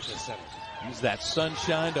Sports and Fitness Center. Use that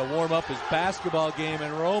sunshine to warm up his basketball game,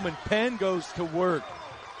 and Roman Penn goes to work.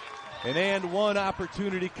 An and one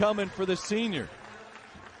opportunity coming for the senior.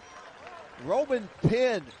 Roman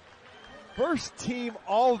Penn, first team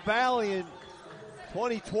All-Valley in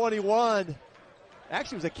 2021.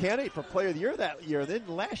 Actually was a candidate for Player of the Year that year. Then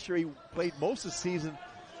last year he played most of the season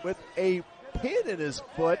with a pin in his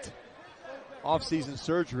foot. Off-season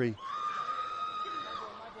surgery.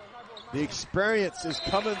 The experience is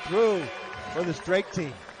coming through for this Drake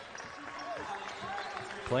team.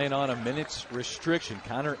 Playing on a minutes restriction.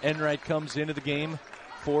 Connor Enright comes into the game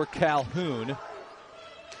for Calhoun.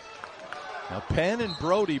 Now Penn and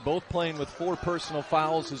Brody both playing with 4 personal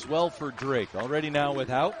fouls as well for Drake. Already now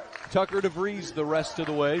without Tucker DeVries the rest of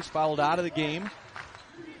the way. He's fouled out of the game.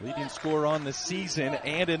 Leading scorer on the season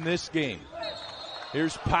and in this game.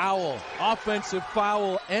 Here's Powell. Offensive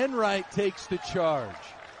foul. Enright takes the charge.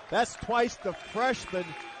 That's twice the freshman.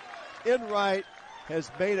 Enright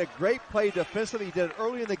has made a great play defensively. He did it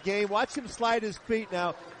early in the game. Watch him slide his feet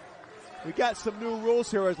now. We got some new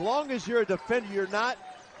rules here. As long as you're a defender, you're not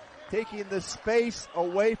taking the space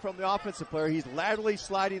away from the offensive player. He's laterally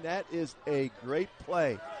sliding. That is a great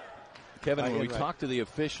play. Kevin, when we talk to the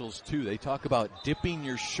officials, too, they talk about dipping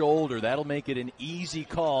your shoulder. That'll make it an easy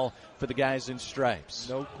call for the guys in stripes.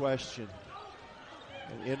 No question.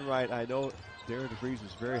 And Enright, I know Darren DeVries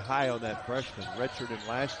was very high on that freshman, redshirted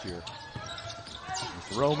last year.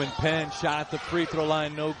 Roman Penn shot at the free throw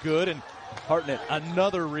line, no good. And Hardnett,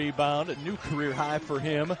 another rebound, a new career high for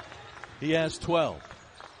him. He has 12.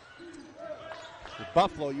 For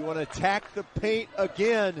Buffalo, you want to attack the paint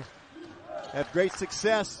again. Have great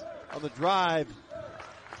success on the drive.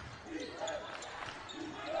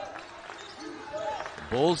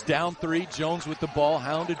 Bulls down 3. Jones with the ball,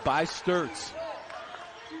 hounded by Sturtz.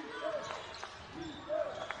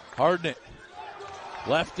 Hardnett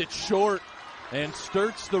left it short, and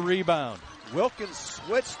Sturtz the rebound. Wilkins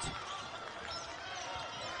switched.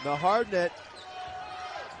 Now Hardnett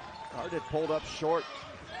pulled up short.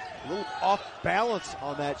 A little off balance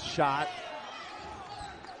on that shot.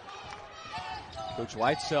 Coach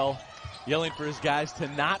Whitesell yelling for his guys to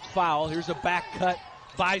not foul. Here's a back cut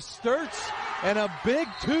by Sturtz, and a big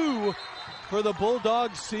 2 for the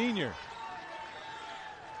Bulldogs senior.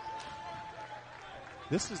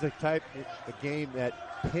 This is the type of game that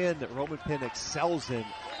Roman Penn excels in.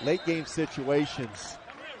 Late game situations.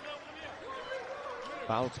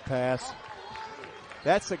 Bounce pass.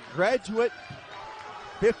 That's a graduate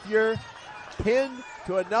 5th year. Penn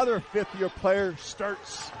to another 5th year player,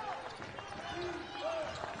 Sturtz.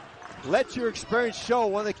 Let your experience show.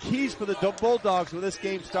 One of the keys for the Bulldogs when this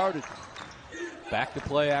game started. Back to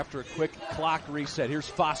play after a quick clock reset. Here's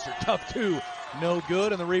Foster. Tough 2. No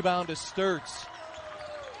good. And the rebound to Sturtz.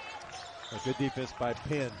 A good defense by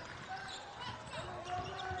Penn.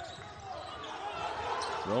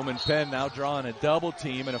 Roman Penn now drawing a double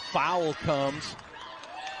team, and a foul comes.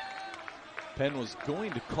 Penn was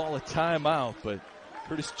going to call a timeout, but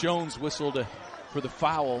Curtis Jones whistled for the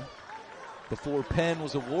foul before Penn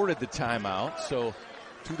was awarded the timeout. So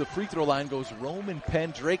To the free throw line goes Roman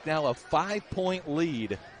Penn. Drake now a 5-point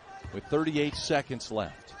lead with 38 seconds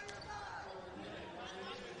left.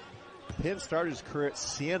 Penn started his career at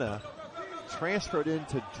Siena, transferred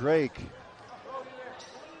into Drake.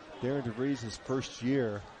 Darren DeVries, his first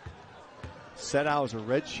year, set out as a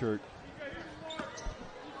redshirt.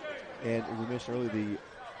 And we mentioned earlier,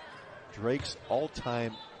 Drake's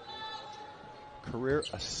all-time career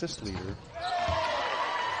assist leader.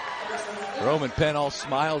 Roman Penn all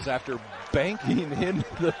smiles after banking in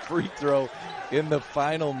the free throw in the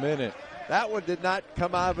final minute. That one did not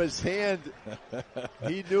come out of his hand.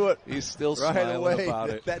 He knew it. He's still right smiling away about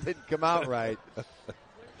it. That didn't come out right.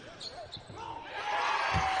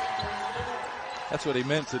 That's what he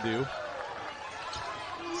meant to do.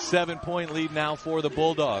 7-point lead now for the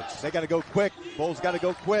Bulldogs. They got to go quick. Bulls got to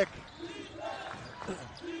go quick.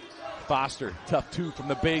 Foster, tough two from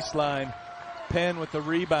the baseline. Penn with the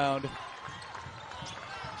rebound.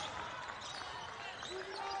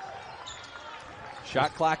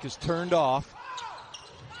 Shot clock is turned off.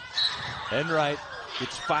 Enright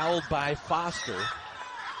gets fouled by Foster.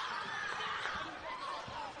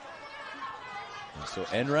 So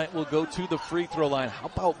Enright will go to the free throw line. How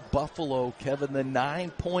about Buffalo, Kevin? The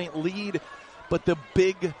 9-point lead, but the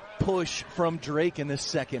big push from Drake in the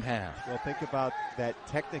second half. Well, think about that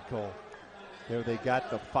technical. There they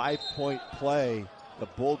got the 5-point play the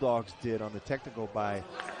Bulldogs did on the technical by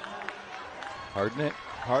Hartnett.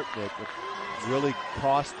 It really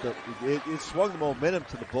cost it swung the momentum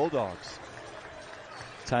to the Bulldogs.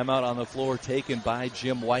 Timeout on the floor taken by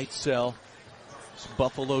Jim Whitesell. This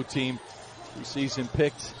Buffalo team, preseason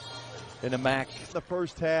picked in a MAC. In the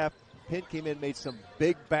first half, Penn came in, made some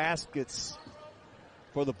big baskets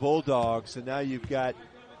for the Bulldogs, and now you've got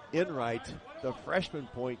Enright, the freshman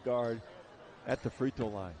point guard, at the free throw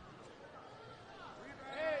line.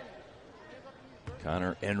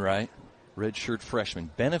 Connor Enright, redshirt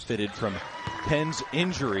freshman, benefited from Penn's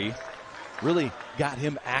injury. Really got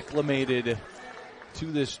him acclimated to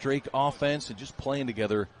this Drake offense and just playing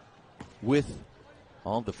together with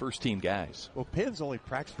all the first team guys. Well, Penn's only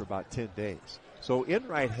practiced for about 10 days. So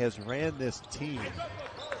Enright has ran this team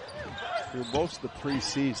through most of the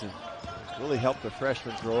preseason. Really helped the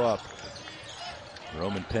freshmen grow up.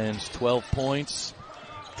 Roman Penn's 12 points.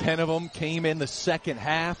 10 of them came in the second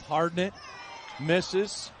half. Hartnett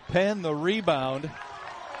misses. Penn the rebound.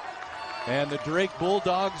 And the Drake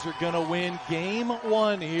Bulldogs are going to win game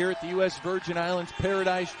 1 here at the U.S. Virgin Islands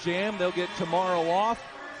Paradise Jam. They'll get tomorrow off.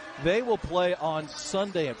 They will play on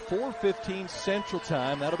Sunday at 4:15 Central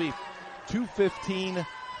Time. That'll be 2:15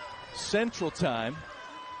 Central Time.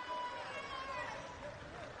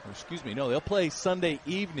 Excuse me, no, they'll play Sunday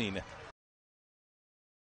evening